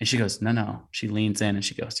 And she goes, no. She leans in and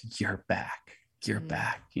she goes, "You're back. You're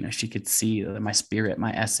back." She could see that my spirit,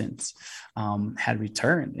 my essence had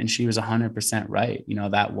returned, and she was 100% right.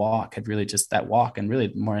 That walk had really just that walk. And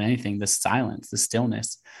really more than anything, the silence, the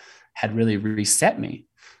stillness had really reset me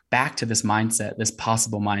back to this mindset, this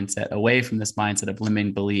possible mindset, away from this mindset of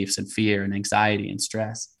limiting beliefs and fear and anxiety and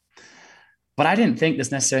stress. But I didn't think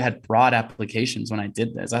this necessarily had broad applications when I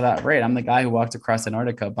did this. I thought, great, I'm the guy who walked across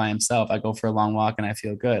Antarctica by himself. I go for a long walk and I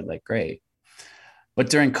feel good. Like, great. But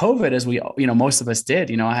during COVID, as we, most of us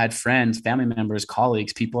did, I had friends, family members,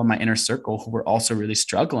 colleagues, people in my inner circle who were also really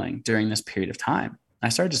struggling during this period of time. I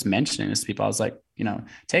started just mentioning this to people. I was like,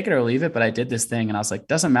 take it or leave it. But I did this thing and I was like,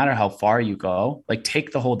 doesn't matter how far you go, like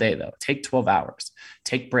take the whole day though, take 12 hours,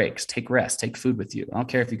 take breaks, take rest, take food with you. I don't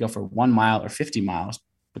care if you go for 1 mile or 50 miles,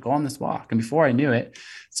 but go on this walk. And before I knew it,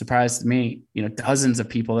 surprised me, dozens of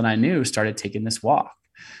people that I knew started taking this walk.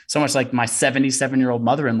 So much like my 77-year-old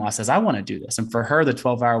mother-in-law says, I want to do this. And for her, the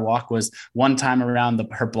 12-hour walk was one time around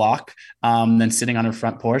her block, then sitting on her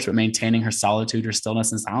front porch, but maintaining her solitude, her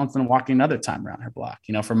stillness and silence, and walking another time around her block.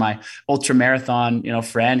 For my ultra marathon,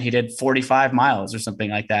 friend, he did 45 miles or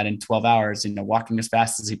something like that in 12 hours, walking as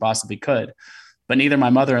fast as he possibly could. But neither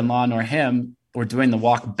my mother-in-law nor him were doing the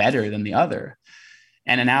walk better than the other.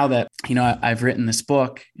 And now that, I've written this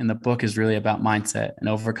book, and the book is really about mindset and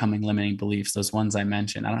overcoming limiting beliefs, those ones I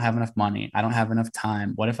mentioned. I don't have enough money. I don't have enough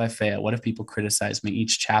time. What if I fail? What if people criticize me?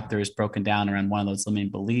 Each chapter is broken down around one of those limiting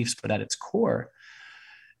beliefs, but at its core,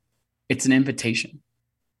 it's an invitation.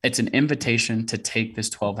 it's an invitation to take this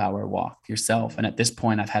 12-hour walk yourself. And at this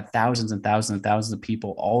point, I've had thousands and thousands and thousands of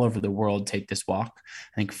people all over the world take this walk.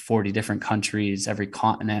 I think 40 different countries, every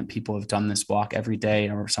continent, people have done this walk every day,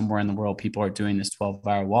 or somewhere in the world, people are doing this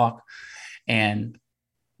 12-hour walk. And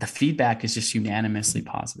the feedback is just unanimously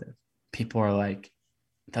positive. People are like,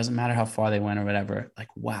 it doesn't matter how far they went or whatever. Like,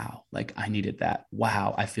 wow, like I needed that.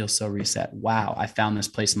 Wow, I feel so reset. Wow, I found this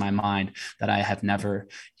place in my mind that I have never,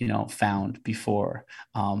 found before.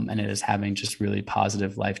 And it is having just really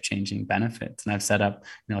positive, life-changing benefits. And I've set up,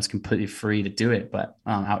 it's completely free to do it, but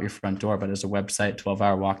out your front door. But there's a website,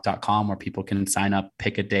 12hourwalk.com, where people can sign up,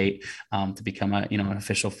 pick a date to become an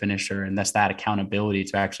official finisher. And that's that accountability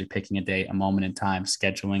to actually picking a date, a moment in time,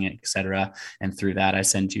 scheduling it, et cetera. And through that, I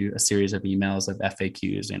send you a series of emails of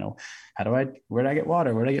FAQs. Where do I get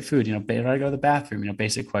water? Where do I get food? Where do I go to the bathroom?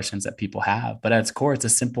 Basic questions that people have. But at its core, it's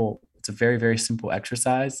a very, very simple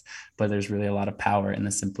exercise, but there's really a lot of power in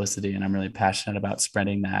the simplicity. And I'm really passionate about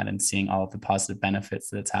spreading that, and seeing all of the positive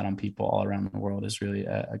benefits that it's had on people all around the world is really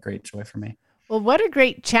a great joy for me. Well, what a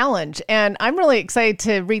great challenge. And I'm really excited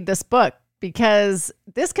to read this book, because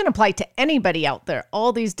this can apply to anybody out there,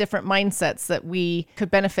 all these different mindsets that we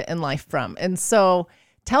could benefit in life from. And so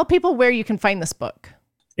tell people where you can find this book.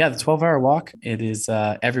 Yeah, the 12-hour walk, it is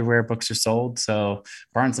everywhere books are sold. So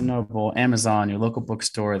Barnes & Noble, Amazon, your local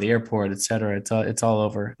bookstore, the airport, et cetera. It's all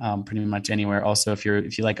over, pretty much anywhere. Also, if you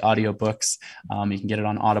like audiobooks, you can get it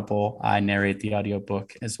on Audible. I narrate the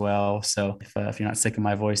audiobook as well. So if you're not sick of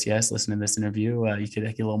my voice, yes, listen to this interview. You could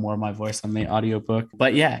get a little more of my voice on the audiobook.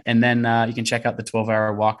 But yeah, and then you can check out the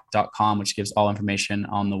 12hourwalk.com, which gives all information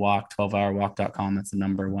on the walk, 12hourwalk.com. That's the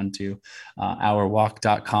number 12,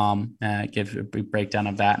 hourwalk.com. Give a breakdown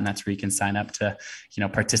of that, and that's where you can sign up to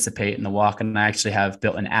participate in the walk. And I actually have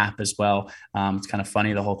built an app as well. It's kind of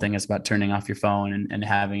funny, the whole thing is about turning off your phone and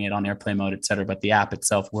having it on airplane mode, et cetera. But the app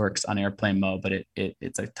itself works on airplane mode, but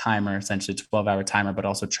it's a timer, essentially 12-hour timer, but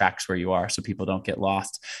also tracks where you are so people don't get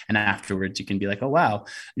lost. And afterwards you can be like, oh wow,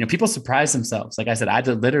 people surprise themselves. Like I said,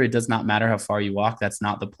 literally does not matter how far you walk. That's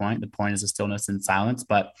not the point. The point is the stillness and silence.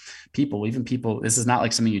 But people, this is not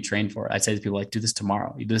like something you train for. I say to people, like, do this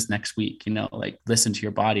tomorrow, you do this next week, like listen to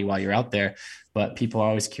your body while you're out there. But people are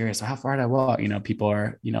always curious, so how far did I walk? People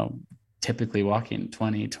are, typically walking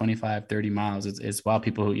 20, 25, 30 miles. It's while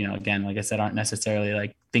people who, again, like I said, aren't necessarily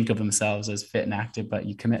like think of themselves as fit and active, but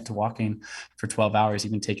you commit to walking for 12 hours,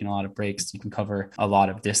 even taking a lot of breaks, you can cover a lot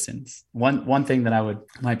of distance. One thing that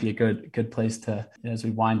might be a good place to, as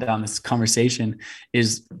we wind down this conversation,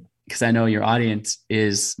 is because I know your audience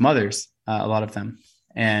is mothers, a lot of them.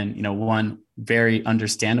 And, one very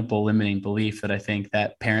understandable limiting belief that I think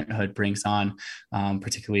that parenthood brings on,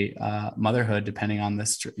 particularly motherhood, depending on the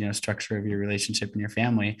structure of your relationship and your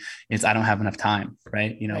family, is I don't have enough time,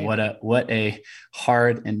 right? Right. What a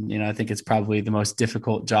hard, and, I think it's probably the most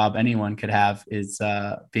difficult job anyone could have is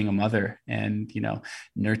being a mother, and,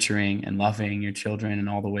 nurturing and loving your children in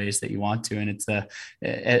all the ways that you want to. And it's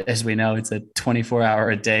as we know, it's a 24-hour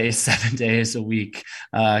a day, 7 days a week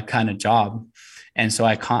kind of job. And so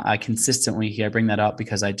I consistently hear, I bring that up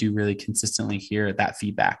because I do really consistently hear that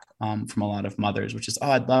feedback from a lot of mothers, which is,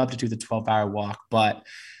 oh, I'd love to do the 12-hour walk, but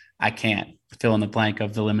I can't. Fill in the blank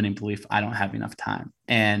of the limiting belief, I don't have enough time.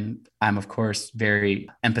 And I'm, of course, very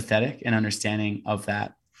empathetic and understanding of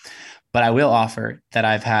that. But I will offer that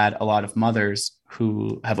I've had a lot of mothers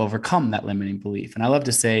who have overcome that limiting belief. And I love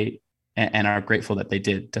to say, and are grateful that they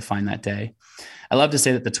did, to find that day. I love to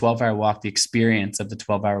say that the 12-hour walk, the experience of the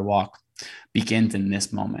 12-hour walk, begins in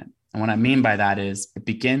this moment. And what I mean by that is it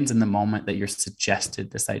begins in the moment that you're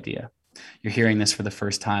suggested this idea. You're hearing this for the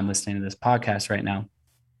first time, listening to this podcast right now.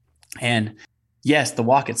 And yes, the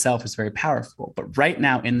walk itself is very powerful, but right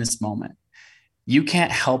now in this moment, you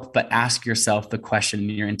can't help but ask yourself the question in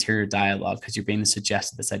your interior dialogue, because you're being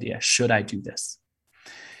suggested this idea. Should I do this?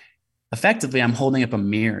 Effectively, I'm holding up a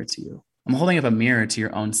mirror to you. I'm holding up a mirror to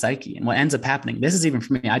your own psyche. And what ends up happening, this is even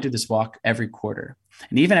for me, I do this walk every quarter.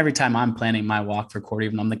 And even every time I'm planning my walk for quarter,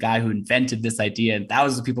 even I'm the guy who invented this idea and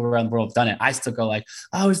thousands of people around the world have done it, I still go like,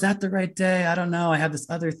 oh, is that the right day? I don't know. I have this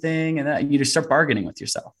other thing. And you just start bargaining with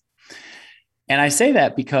yourself. And I say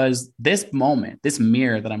that because this moment, this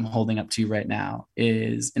mirror that I'm holding up to you right now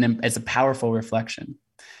it's a powerful reflection.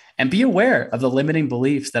 And be aware of the limiting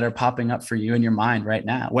beliefs that are popping up for you in your mind right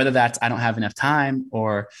now, whether that's I don't have enough time,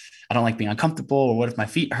 or I don't like being uncomfortable, or what if my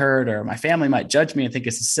feet hurt, or my family might judge me and think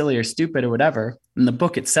it's silly or stupid or whatever. And the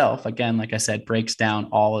book itself, again, like I said, breaks down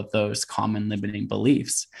all of those common limiting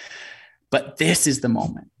beliefs. But this is the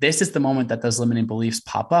moment. This is the moment that those limiting beliefs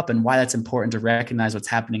pop up. And why that's important to recognize what's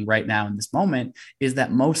happening right now in this moment is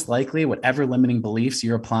that most likely whatever limiting beliefs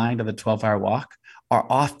you're applying to the 12-hour walk are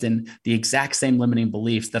often the exact same limiting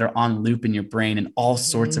beliefs that are on loop in your brain in all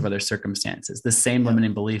sorts of other circumstances, the same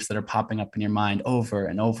limiting beliefs that are popping up in your mind over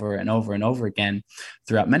and over and over and over again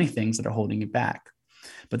throughout many things that are holding you back.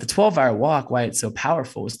 But the 12-hour walk, why it's so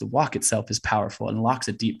powerful is the walk itself is powerful and locks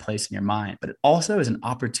a deep place in your mind. But it also is an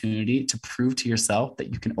opportunity to prove to yourself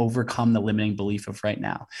that you can overcome the limiting belief of right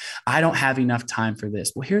now. I don't have enough time for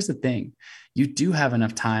this. Well, here's the thing. You do have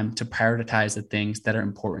enough time to prioritize the things that are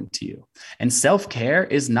important to you. And self-care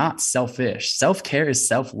is not selfish. Self-care is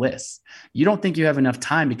selfless. You don't think you have enough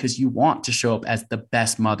time because you want to show up as the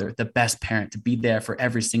best mother, the best parent, to be there for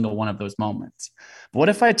every single one of those moments. But what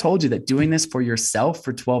if I told you that doing this for yourself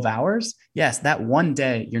for 12 hours, yes, that one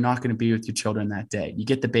day, you're not going to be with your children that day. You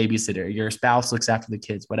get the babysitter, your spouse looks after the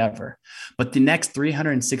kids, whatever. But the next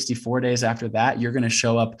 364 days after that, you're going to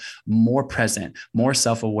show up more present, more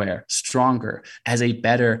self-aware, stronger, as a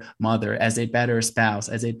better mother, as a better spouse,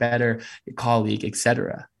 as a better colleague,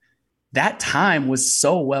 etc. That time was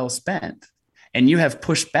so well spent. And you have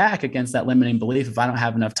pushed back against that limiting belief. If I don't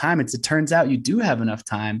have enough time, it turns out you do have enough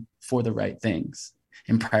time for the right things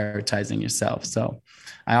and prioritizing yourself. So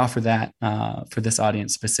I offer that for this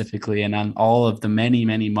audience specifically, and on all of the many,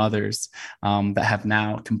 many mothers that have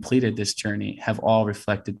now completed this journey have all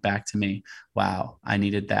reflected back to me, wow, I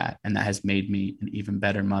needed that. And that has made me an even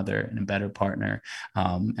better mother and a better partner.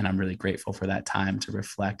 And I'm really grateful for that time to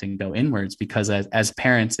reflect and go inwards, because as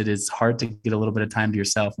parents, it is hard to get a little bit of time to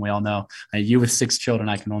yourself. And we all know, you with 6 children,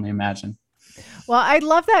 I can only imagine. Well, I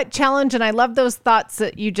love that challenge, and I love those thoughts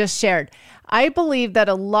that you just shared. I believe that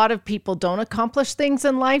a lot of people don't accomplish things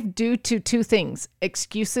in life due to 2 things: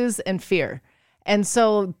 excuses and fear. And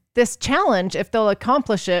so this challenge, if they'll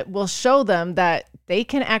accomplish it, will show them that they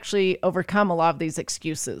can actually overcome a lot of these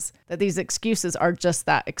excuses, that these excuses are just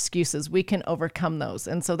that, excuses. We can overcome those.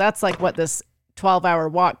 And so that's like what this 12-hour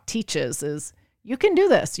walk teaches is you can do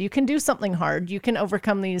this. You can do something hard. You can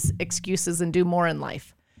overcome these excuses and do more in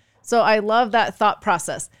life. So I love that thought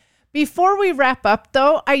process. Before we wrap up,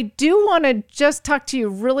 though, I do want to just talk to you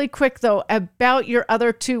really quick, though, about your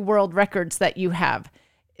other 2 world records that you have.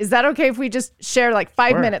 Is that okay if we just share like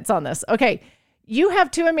 5 minutes on this? Okay. You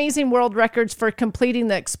have 2 amazing world records for completing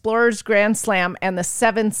the Explorers Grand Slam and the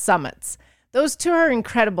 7 summits. Those 2 are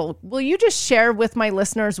incredible. Will you just share with my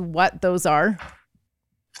listeners what those are?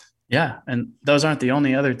 Yeah, and those aren't the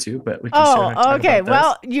only other 2, but we can share. Okay.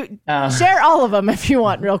 Well, you share all of them if you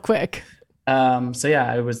want, real quick. So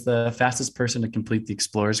yeah, I was the fastest person to complete the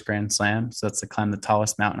Explorers Grand Slam. So that's to climb the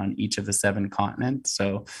tallest mountain on each of the 7 continents.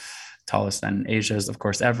 So tallest in Asia is, of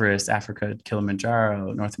course, Everest, Africa,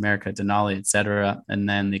 Kilimanjaro, North America, Denali, etc. And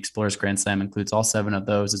then the Explorers Grand Slam includes all 7 of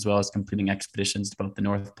those, as well as completing expeditions to both the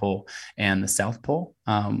North Pole and the South Pole.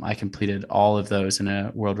 I completed all of those in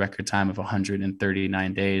a world record time of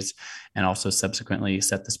 139 days, and also subsequently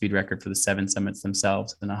set the speed record for the 7 summits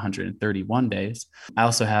themselves in 131 days. I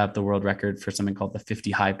also have the world record for something called the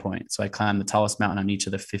 50 high point. So I climbed the tallest mountain on each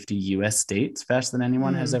of the 50 US states faster than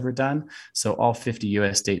anyone has ever done. So all 50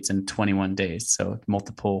 US states in 21 days. So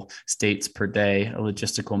multiple states per day, a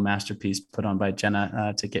logistical masterpiece put on by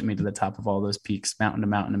Jenna to get me to the top of all those peaks, mountain to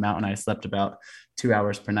mountain to mountain. I slept about 2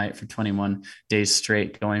 hours per night for 21 days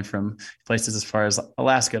straight, going from places as far as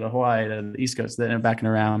Alaska to Hawaii to the East Coast, then back and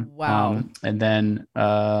around. Wow. And then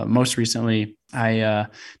most recently, I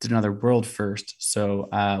did another world first. So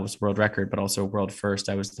it was a world record, but also a world first.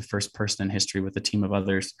 I was the first person in history with a team of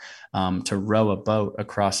others to row a boat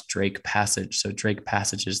across Drake Passage. So Drake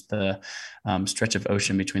Passage is the stretch of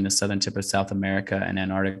ocean between the southern tip of South America and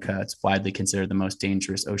Antarctica. It's widely considered the most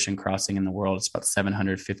dangerous ocean crossing in the world. It's about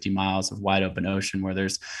 750 miles of wide open ocean where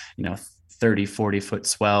there's, 30, 40-foot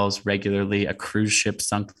swells regularly. A cruise ship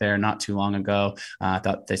sunk there not too long ago. I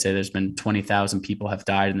thought they say there's been 20,000 people have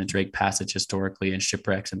died in the Drake Passage historically in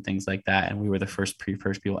shipwrecks and things like that. And we were the first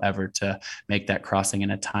people ever to make that crossing in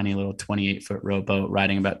a tiny little 28-foot rowboat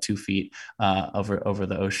riding about 2 feet over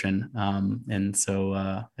the ocean. And so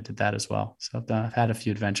I did that as well. So I've had a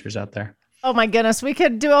few adventures out there. Oh my goodness. We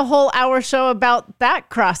could do a whole hour show about that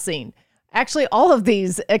crossing. Actually, all of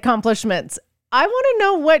these accomplishments. I want to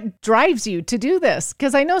know what drives you to do this,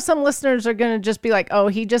 because I know some listeners are going to just be like, oh,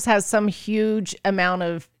 he just has some huge amount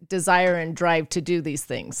of desire and drive to do these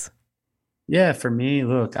things. Yeah, for me,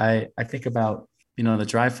 look, I think about, the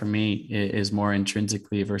drive for me is more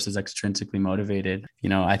intrinsically versus extrinsically motivated.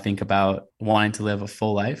 I think about wanting to live a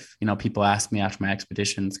full life. People ask me after my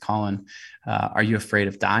expeditions, Colin, are you afraid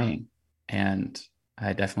of dying? And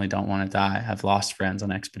I definitely don't want to die. I've lost friends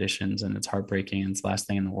on expeditions and it's heartbreaking. And it's the last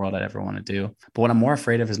thing in the world I'd ever want to do. But what I'm more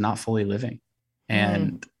afraid of is not fully living.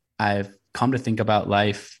 And I've come to think about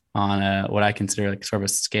life on what I consider like sort of a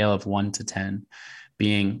scale of 1 to 10,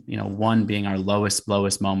 being, 1 being our lowest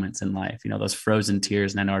moments in life, those frozen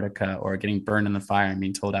tears in Antarctica, or getting burned in the fire and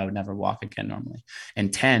being told I would never walk again normally.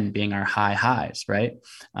 And 10 being our high highs, right?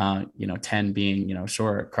 10 being,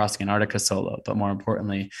 sure, crossing Antarctica solo, but more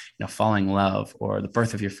importantly, falling in love or the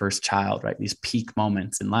birth of your first child, right? These peak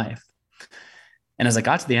moments in life. And as I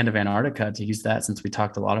got to the end of Antarctica, to use that, since we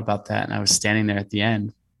talked a lot about that, and I was standing there at the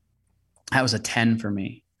end, that was a 10 for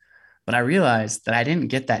me. But I realized that I didn't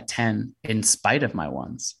get that 10 in spite of my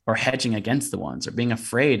ones, or hedging against the ones, or being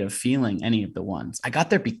afraid of feeling any of the ones. I got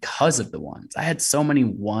there because of the ones. I had so many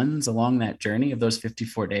ones along that journey of those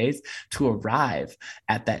 54 days to arrive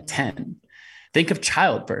at that 10. Think of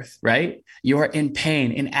childbirth, right? You are in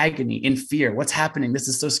pain, in agony, in fear. What's happening? This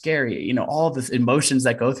is so scary. All of the emotions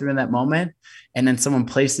that go through in that moment. And then someone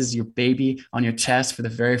places your baby on your chest for the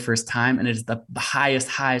very first time. And it is the highest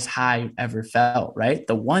high you've ever felt, right?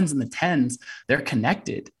 The ones and the 10s, they're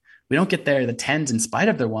connected. We don't get there, the 10s, in spite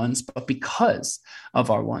of their ones, but because of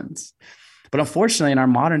our ones. But unfortunately, in our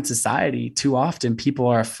modern society, too often people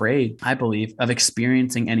are afraid, I believe, of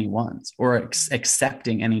experiencing any ones, or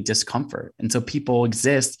accepting any discomfort. And so people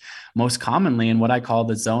exist most commonly in what I call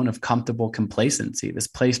the zone of comfortable complacency, this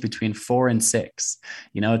place between 4 and 6.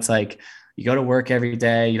 It's like, you go to work every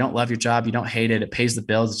day, you don't love your job, you don't hate it, it pays the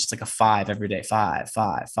bills. It's just like a 5 every day, 5,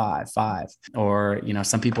 5, 5, 5. Or,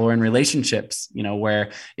 some people are in relationships, where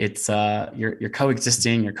it's you're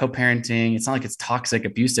coexisting, you're co-parenting. It's not like it's toxic,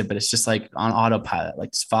 abusive, but it's just like on autopilot, like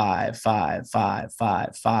it's 5, 5, 5,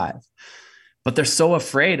 5, 5. But they're so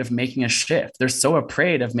afraid of making a shift. They're so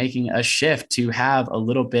afraid of making a shift to have a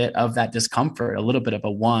little bit of that discomfort, a little bit of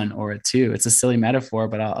a 1 or a 2. It's a silly metaphor,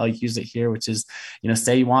 but I'll use it here, which is,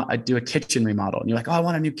 say you want to do a kitchen remodel and you're like, oh, I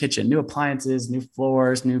want a new kitchen, new appliances, new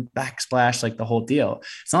floors, new backsplash, like the whole deal.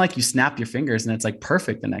 It's not like you snap your fingers and it's like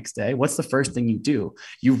perfect the next day. What's the first thing you do?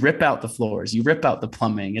 You rip out the floors, you rip out the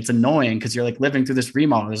plumbing. It's annoying because you're like living through this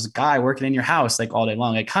remodel. There's a guy working in your house like all day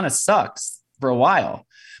long. It kind of sucks for a while.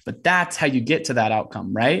 But that's how you get to that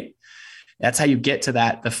outcome, right? That's how you get to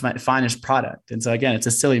the finished product. And so again, it's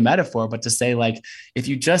a silly metaphor, but to say, like, if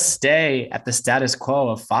you just stay at the status quo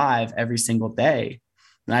of 5 every single day,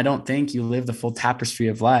 then I don't think you live the full tapestry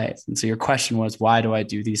of life. And so your question was, why do I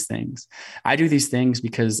do these things? I do these things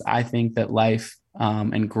because I think that life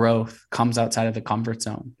and growth comes outside of the comfort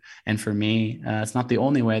zone. And for me, it's not the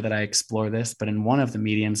only way that I explore this, but in one of the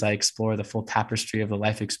mediums, I explore the full tapestry of the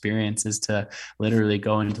life experience is to literally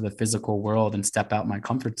go into the physical world and step out my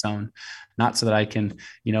comfort zone, not so that I can,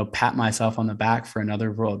 pat myself on the back for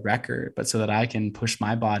another world record, but so that I can push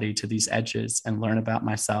my body to these edges and learn about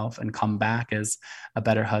myself and come back as a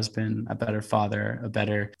better husband, a better father, a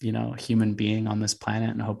better, human being on this planet,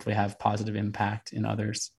 and hopefully have positive impact in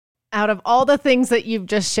others. Out of all the things that you've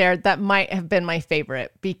just shared, that might have been my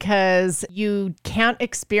favorite, because you can't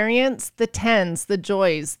experience the 10s, the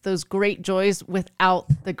joys, those great joys, without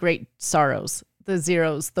the great sorrows, the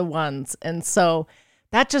zeros, the ones. And so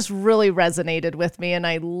that just really resonated with me. And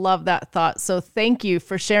I love that thought. So thank you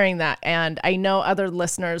for sharing that. And I know other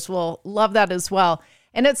listeners will love that as well.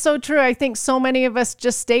 And it's so true. I think so many of us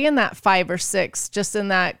just stay in that 5 or 6, just in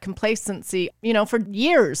that complacency, for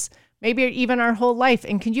years. Maybe even our whole life.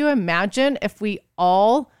 And can you imagine if we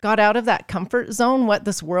all got out of that comfort zone, what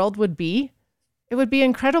this world would be? It would be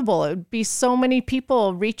incredible. It would be so many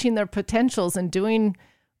people reaching their potentials and doing,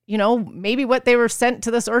 maybe what they were sent to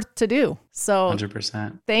this earth to do. So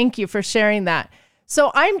 100%. Thank you for sharing that. So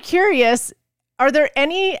I'm curious, are there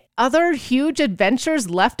any other huge adventures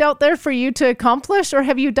left out there for you to accomplish, or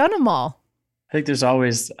have you done them all? I think there's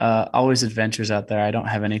always adventures out there. I don't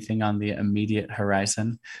have anything on the immediate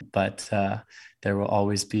horizon, but there will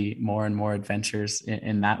always be more and more adventures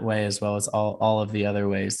in that way, as well as all of the other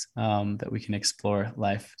ways that we can explore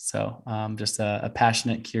life. So just a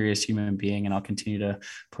passionate, curious human being, and I'll continue to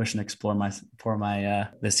push and explore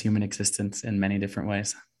this human existence in many different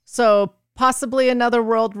ways. So possibly another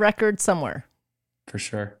world record somewhere. For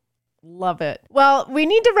sure. Love it. Well, we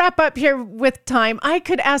need to wrap up here with time. I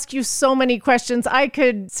could ask you so many questions. I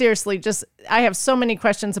have so many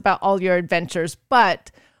questions about all your adventures, but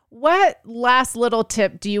what last little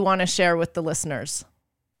tip do you want to share with the listeners?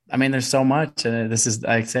 I mean, there's so much. And this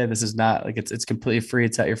is not like it's completely free.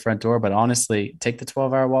 It's at your front door. But honestly, take the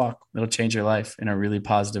 12-hour walk. It'll change your life in a really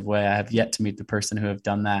positive way. I have yet to meet the person who have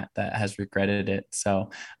done that has regretted it.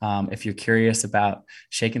 So if you're curious about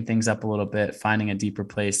shaking things up a little bit, finding a deeper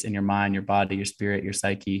place in your mind, your body, your spirit, your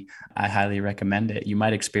psyche, I highly recommend it. You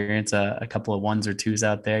might experience a couple of 1s or 2s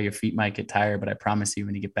out there. Your feet might get tired, but I promise you,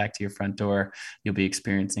 when you get back to your front door, you'll be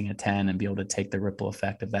experiencing a 10 and be able to take the ripple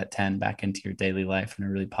effect of that 10 back into your daily life in a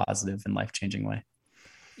really positive and life-changing way.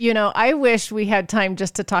 I wish we had time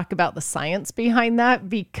just to talk about the science behind that,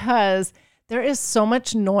 because there is so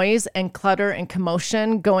much noise and clutter and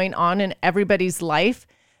commotion going on in everybody's life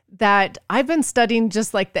that I've been studying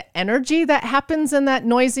just like the energy that happens in that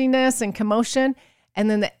noisiness and commotion, and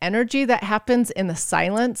then the energy that happens in the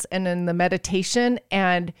silence and in the meditation.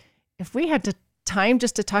 And if we had time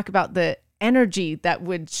just to talk about the energy that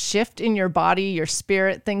would shift in your body, your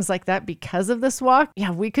spirit, things like that because of this walk, yeah,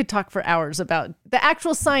 we could talk for hours about the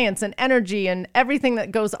actual science and energy and everything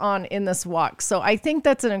that goes on in this walk. So I think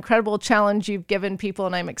that's an incredible challenge you've given people,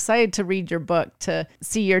 and I'm excited to read your book to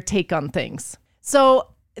see your take on things. So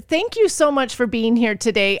thank you so much for being here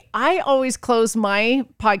today. I always close my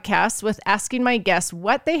podcast with asking my guests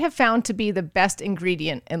what they have found to be the best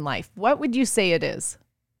ingredient in life. What would you say it is?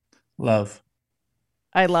 Love.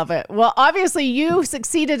 I love it. Well, obviously you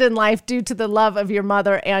succeeded in life due to the love of your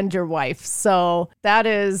mother and your wife. So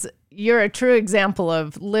you're a true example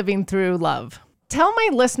of living through love. Tell my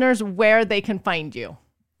listeners where they can find you.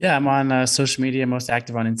 Yeah, I'm on social media, most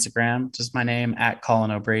active on Instagram. Just my name,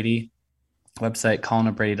 @Colin O'Brady. Website,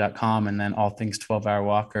 colinobrady.com, and then all things 12-Hour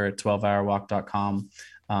Walk or 12hourwalk.com.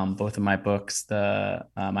 Both of my books,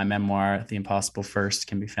 my memoir, The Impossible First,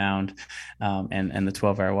 can be found, and the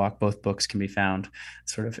 12-Hour Walk. Both books can be found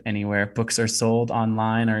sort of anywhere books are sold,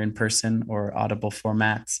 online or in person or Audible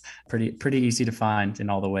formats. Pretty easy to find in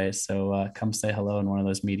all the ways. So come say hello in one of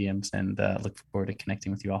those mediums, and look forward to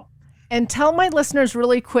connecting with you all. And tell my listeners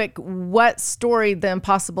really quick what story The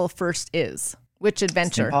Impossible First is. Which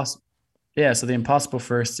adventure? So The Impossible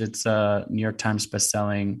First, it's a New York Times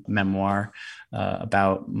bestselling memoir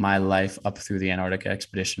about my life up through the Antarctica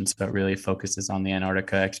expedition. So it really focuses on the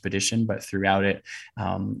Antarctica expedition, but throughout it,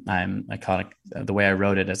 the way I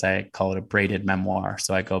wrote it is I call it a braided memoir.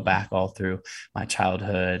 So I go back all through my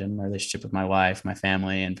childhood and my relationship with my wife, my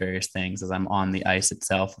family, and various things as I'm on the ice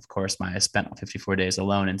itself. Of course, I spent 54 days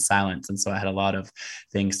alone in silence. And so I had a lot of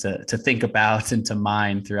things to think about and to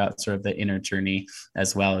mind throughout sort of the inner journey,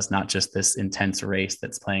 as well as not just this intense race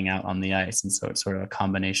that's playing out on the ice. And so it's sort of a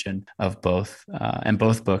combination of both. And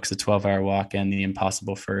both books, The 12-Hour Walk and The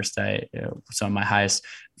Impossible First, some of my highest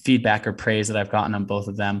feedback or praise that I've gotten on both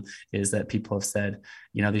of them is that people have said,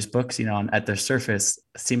 these books, at their surface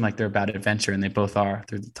seem like they're about adventure, and they both are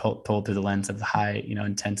told through the lens of the high,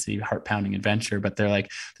 intensity, heart pounding adventure. But they're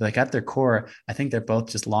like at their core, I think they're both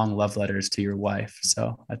just long love letters to your wife.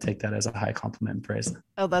 So I take that as a high compliment and praise.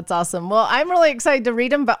 Oh, that's awesome. Well, I'm really excited to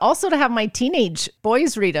read them, but also to have my teenage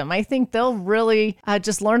boys read them. I think they'll really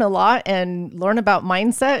just learn a lot and learn about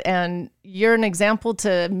mindset. And you're an example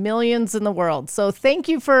to millions in the world. So thank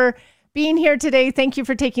you for being here today. Thank you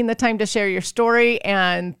for taking the time to share your story,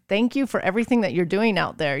 and thank you for everything that you're doing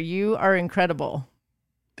out there. You are incredible.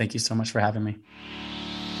 Thank you so much for having me.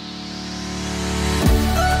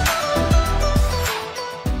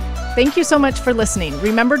 Thank you so much for listening.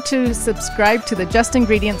 Remember to subscribe to the Just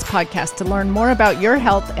Ingredients podcast to learn more about your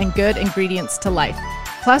health and good ingredients to life.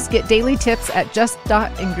 Plus, get daily tips at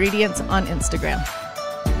just.ingredients on Instagram.